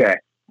 Have a great day.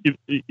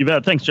 You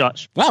bet. Thanks,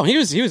 Josh. Wow, he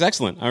was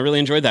excellent. I really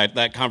enjoyed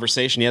that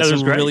conversation. He had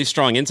some really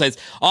strong insights.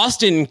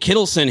 Austin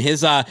Kittleson,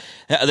 his the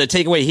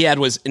takeaway he had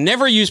was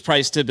never use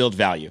price to build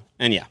value.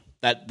 And yeah,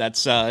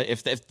 that's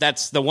if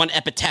that's the one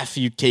epitaph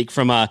you take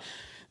from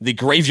the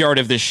graveyard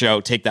of this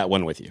show, take that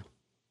one with you.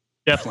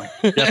 Definitely.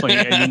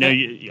 And,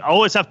 you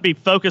always have to be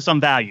focused on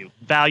value.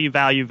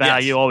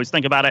 Yes. Always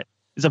think about it.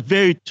 It's a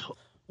very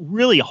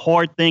really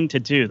hard thing to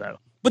do, though.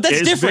 But that's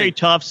different. It's very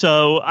tough.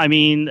 So,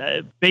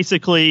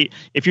 basically,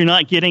 if you're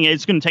not getting it,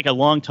 it's going to take a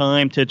long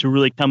time to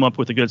really come up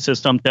with a good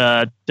system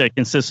to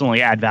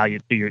consistently add value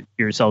to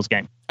your sales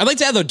game. I'd like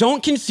to add, though,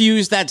 don't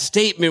confuse that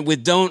statement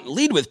with don't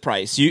lead with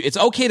price. It's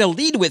okay to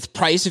lead with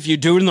price if you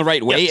do it in the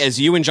right way, as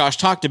you and Josh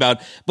talked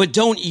about, but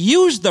don't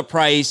use the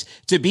price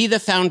to be the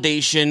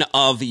foundation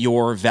of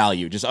your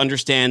value. Just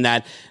understand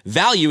that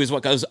value is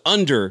what goes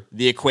under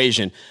the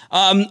equation.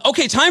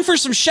 Okay, time for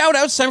some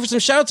shout-outs,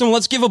 and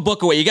let's give a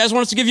book away. You guys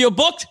want us to give you a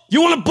book?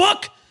 You want a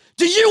book?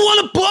 Do you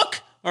want a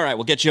book? All right,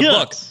 we'll get you a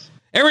book.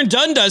 Aaron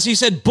Dunn does. He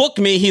said, book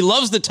me. He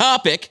loves the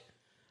topic.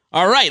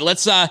 All right,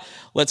 let's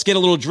get a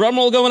little drum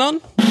roll going on.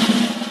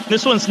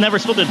 This one's never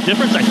split the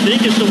difference. I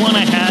think it's the one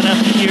I had up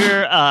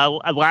here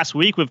last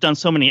week. We've done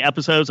so many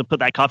episodes. I put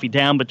that coffee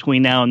down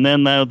between now and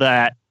then, though,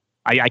 that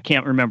I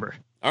can't remember.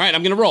 All right,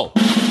 I'm going to roll.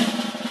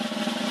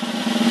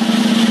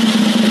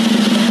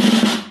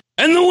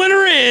 And the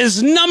winner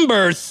is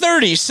number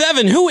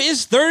 37. Who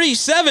is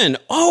 37?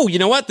 Oh, you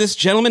know what? This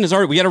gentleman is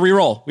already... We got to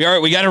re-roll.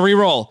 We got to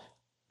re-roll.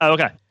 Oh,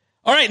 okay.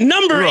 All right,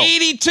 number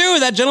 82.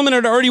 That gentleman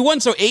had already won,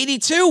 so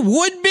 82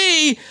 would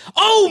be...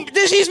 Oh,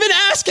 he's been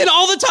asking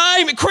all the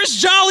time. Chris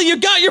Jolly, you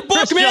got your book,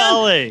 Chris man.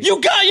 Jolly. You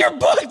got your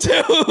book,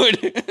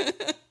 dude.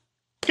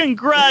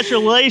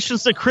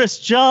 Congratulations to Chris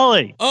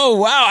Jolly. Oh,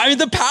 wow. I mean,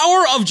 the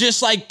power of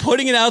just like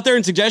putting it out there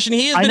in suggestion.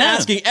 He has been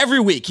asking every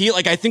week.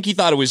 I think he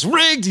thought it was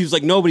rigged. He was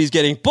like, nobody's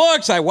getting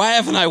books. Why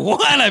haven't I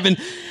won?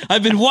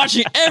 I've been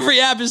watching every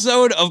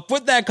episode of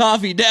Put That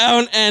Coffee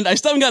Down, and I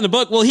still haven't gotten a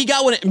book. Well, he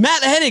got one.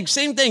 Matt Hennig,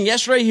 same thing.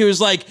 Yesterday, he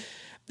was like,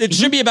 it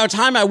should be about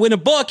time I win a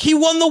book. He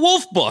won the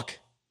Wolf book.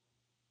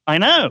 I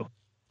know.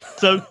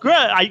 So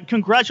great!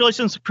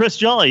 Congratulations to Chris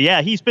Jolly.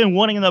 Yeah, he's been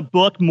wanting the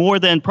book more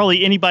than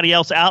probably anybody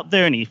else out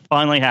there, and he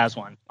finally has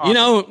one. Awesome. You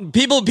know,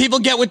 people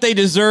get what they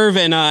deserve,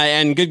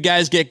 and good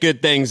guys get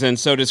good things, and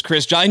so does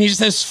Chris Jolly. And he just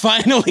says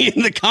finally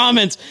in the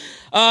comments.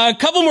 A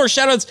couple more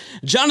shout-outs.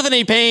 Jonathan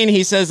A. Payne,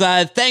 he says,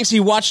 thanks. He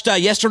watched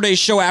yesterday's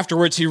show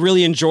afterwards. He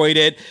really enjoyed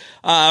it.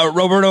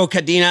 Roberto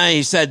Cadena,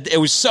 he said, it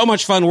was so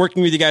much fun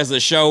working with you guys on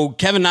the show.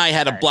 Kevin and I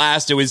had a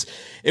blast. It was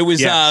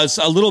yes.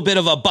 A little bit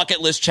of a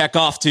bucket list check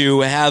off to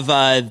have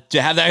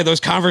those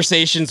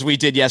conversations we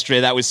did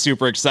yesterday. That was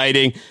super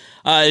exciting.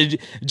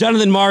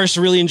 Jonathan Marsh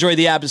really enjoyed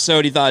the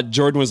episode. He thought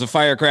Jordan was a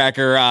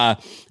firecracker.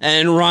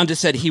 And Rhonda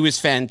said he was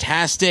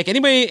fantastic.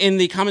 Anybody in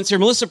the comments here?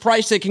 Melissa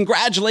Price said,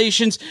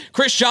 congratulations,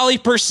 Chris Jolly,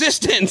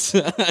 persistence.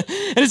 And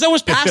it's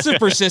almost passive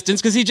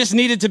persistence because he just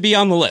needed to be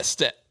on the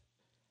list.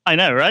 I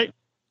know, right?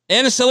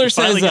 Anna Siller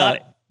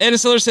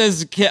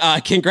says,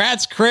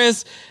 congrats,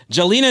 Chris.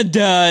 Jelena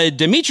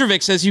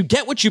Dimitrovic says, you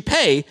get what you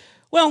pay.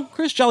 Well,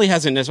 Chris Jolly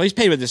hasn't necessarily. He's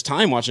paid with his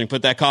time watching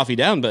Put That Coffee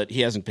Down, but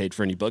he hasn't paid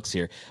for any books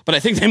here. But I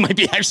think they might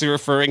be actually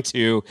referring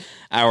to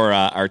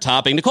our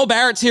topic. Nicole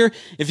Barrett's here.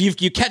 If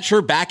you catch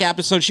her back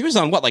episode, she was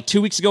on, like 2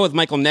 weeks ago with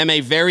Michael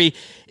Neme. Very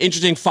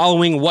interesting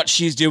following what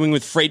she's doing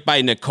with Freight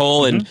by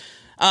Nicole. Mm-hmm.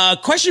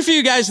 And question for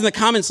you guys in the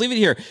comments. Leave it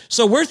here.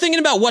 So we're thinking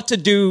about what to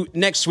do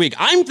next week.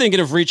 I'm thinking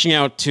of reaching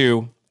out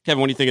to, Kevin,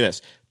 what do you think of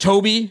this?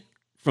 Toby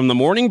from The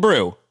Morning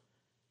Brew.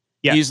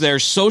 Yeah. He's their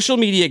social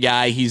media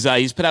guy. He's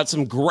put out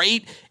some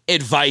great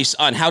advice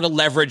on how to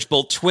leverage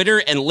both Twitter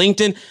and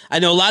LinkedIn. I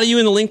know a lot of you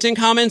in the LinkedIn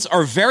comments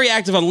are very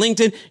active on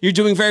LinkedIn. You're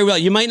doing very well.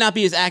 You might not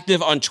be as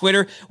active on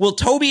Twitter. Well,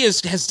 Toby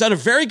has done a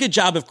very good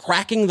job of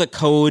cracking the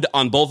code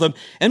on both of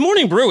them. And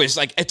Morning Brew is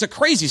like, it's a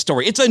crazy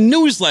story. It's a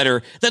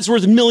newsletter that's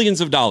worth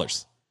millions of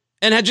dollars.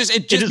 And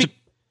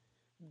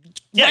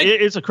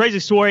it's a crazy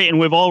story, and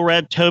we've all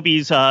read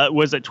Toby's,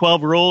 was it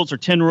 12 rules or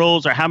 10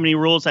 rules or how many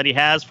rules that he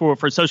has for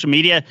social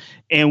media,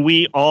 and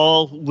we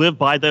all live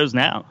by those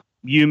now.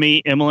 You,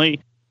 me,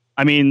 Emily.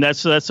 I mean,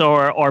 that's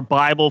our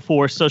Bible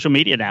for social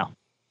media now.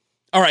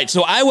 All right,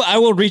 so I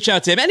will reach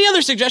out to him. Any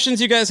other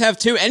suggestions you guys have,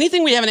 too?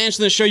 Anything we haven't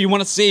answered in the show you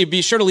want to see,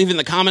 be sure to leave it in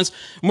the comments.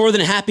 More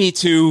than happy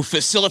to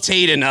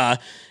facilitate and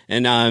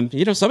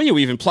some of you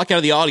even pluck out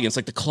of the audience,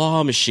 like the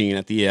claw machine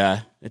at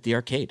the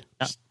arcade.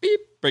 Just beep.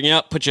 Bring you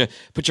up, put you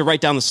right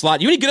down the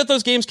slot. You any good at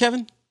those games,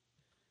 Kevin?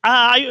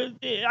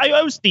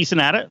 I was decent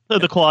at it.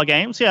 The claw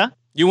games, yeah.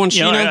 You want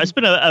Shayna? I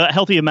spent a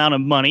healthy amount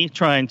of money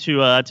trying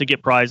to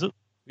get prizes.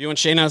 You want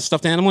Shayna's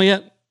stuffed animal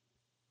yet?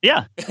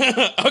 Yeah.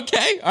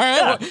 Okay, all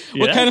right. Yeah.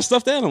 What kind of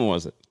stuffed animal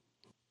was it?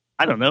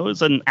 I don't know. It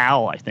was an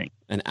owl, I think.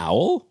 An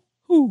owl?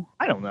 Who?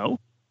 I don't know.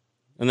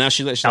 And now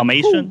she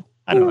Dalmatian.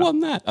 Who won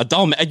that?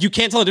 You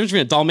can't tell the difference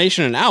between a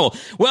Dalmatian and an owl.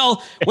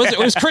 Well, it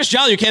was Chris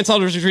Jolly. You can't tell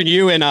the difference between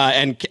you and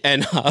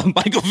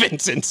Michael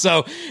Vincent.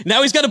 So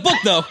now he's got a book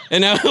though,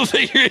 and now he'll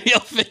figure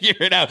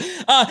it out.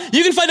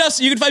 You can find us.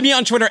 You can find me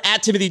on Twitter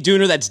at Timothy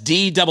Dooner. That's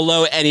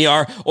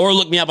DOONER. Or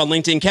look me up on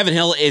LinkedIn. Kevin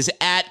Hill is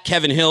at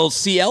Kevin Hill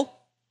CL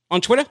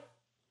on Twitter.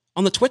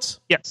 On the twits.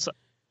 Yes.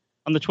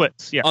 On the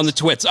twits, yes. On the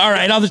twits. All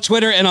right, on the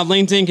Twitter and on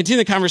LinkedIn. Continue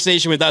the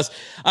conversation with us.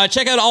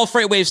 Check out all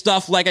FreightWaves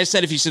stuff. Like I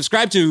said, if you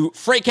subscribe to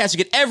Freightcast,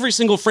 you get every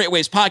single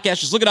FreightWaves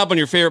podcast. Just look it up on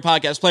your favorite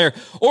podcast player,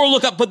 or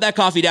look up Put That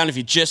Coffee Down if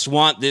you just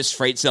want this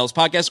Freight Sales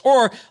podcast.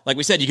 Or, like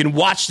we said, you can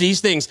watch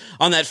these things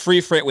on that free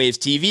FreightWaves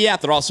TV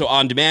app. They're also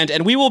on demand.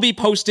 And we will be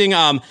posting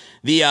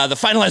the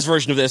finalized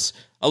version of this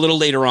a little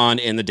later on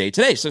in the day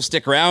today. So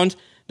stick around.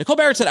 Nicole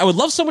Barrett said, I would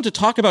love someone to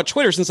talk about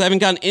Twitter since I haven't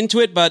gotten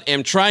into it, but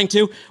am trying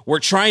to. We're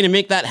trying to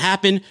make that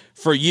happen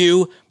for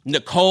you,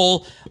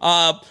 Nicole.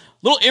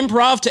 Little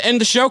improv to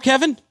end the show,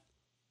 Kevin?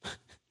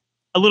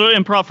 A little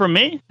improv from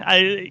me?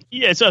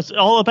 So it's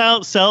all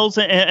about sales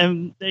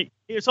and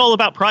it's all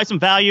about price and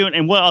value.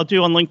 And what I'll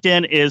do on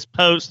LinkedIn is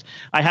post.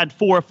 I had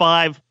 4 or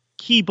 5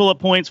 key bullet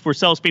points for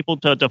salespeople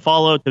to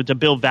follow to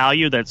build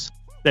value that's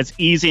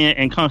easy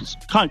and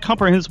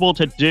comprehensible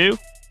to do.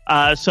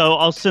 So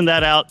I'll send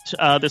that out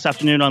this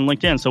afternoon on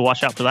LinkedIn. So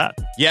watch out for that.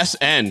 Yes,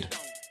 and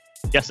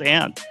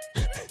ABC.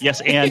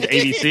 Yes,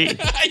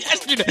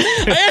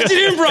 asked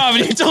you to improv,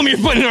 and you told me you're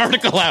putting an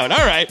article out.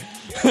 All right.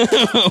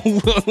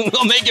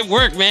 We'll make it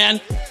work,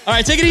 man. All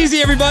right, take it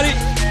easy, everybody.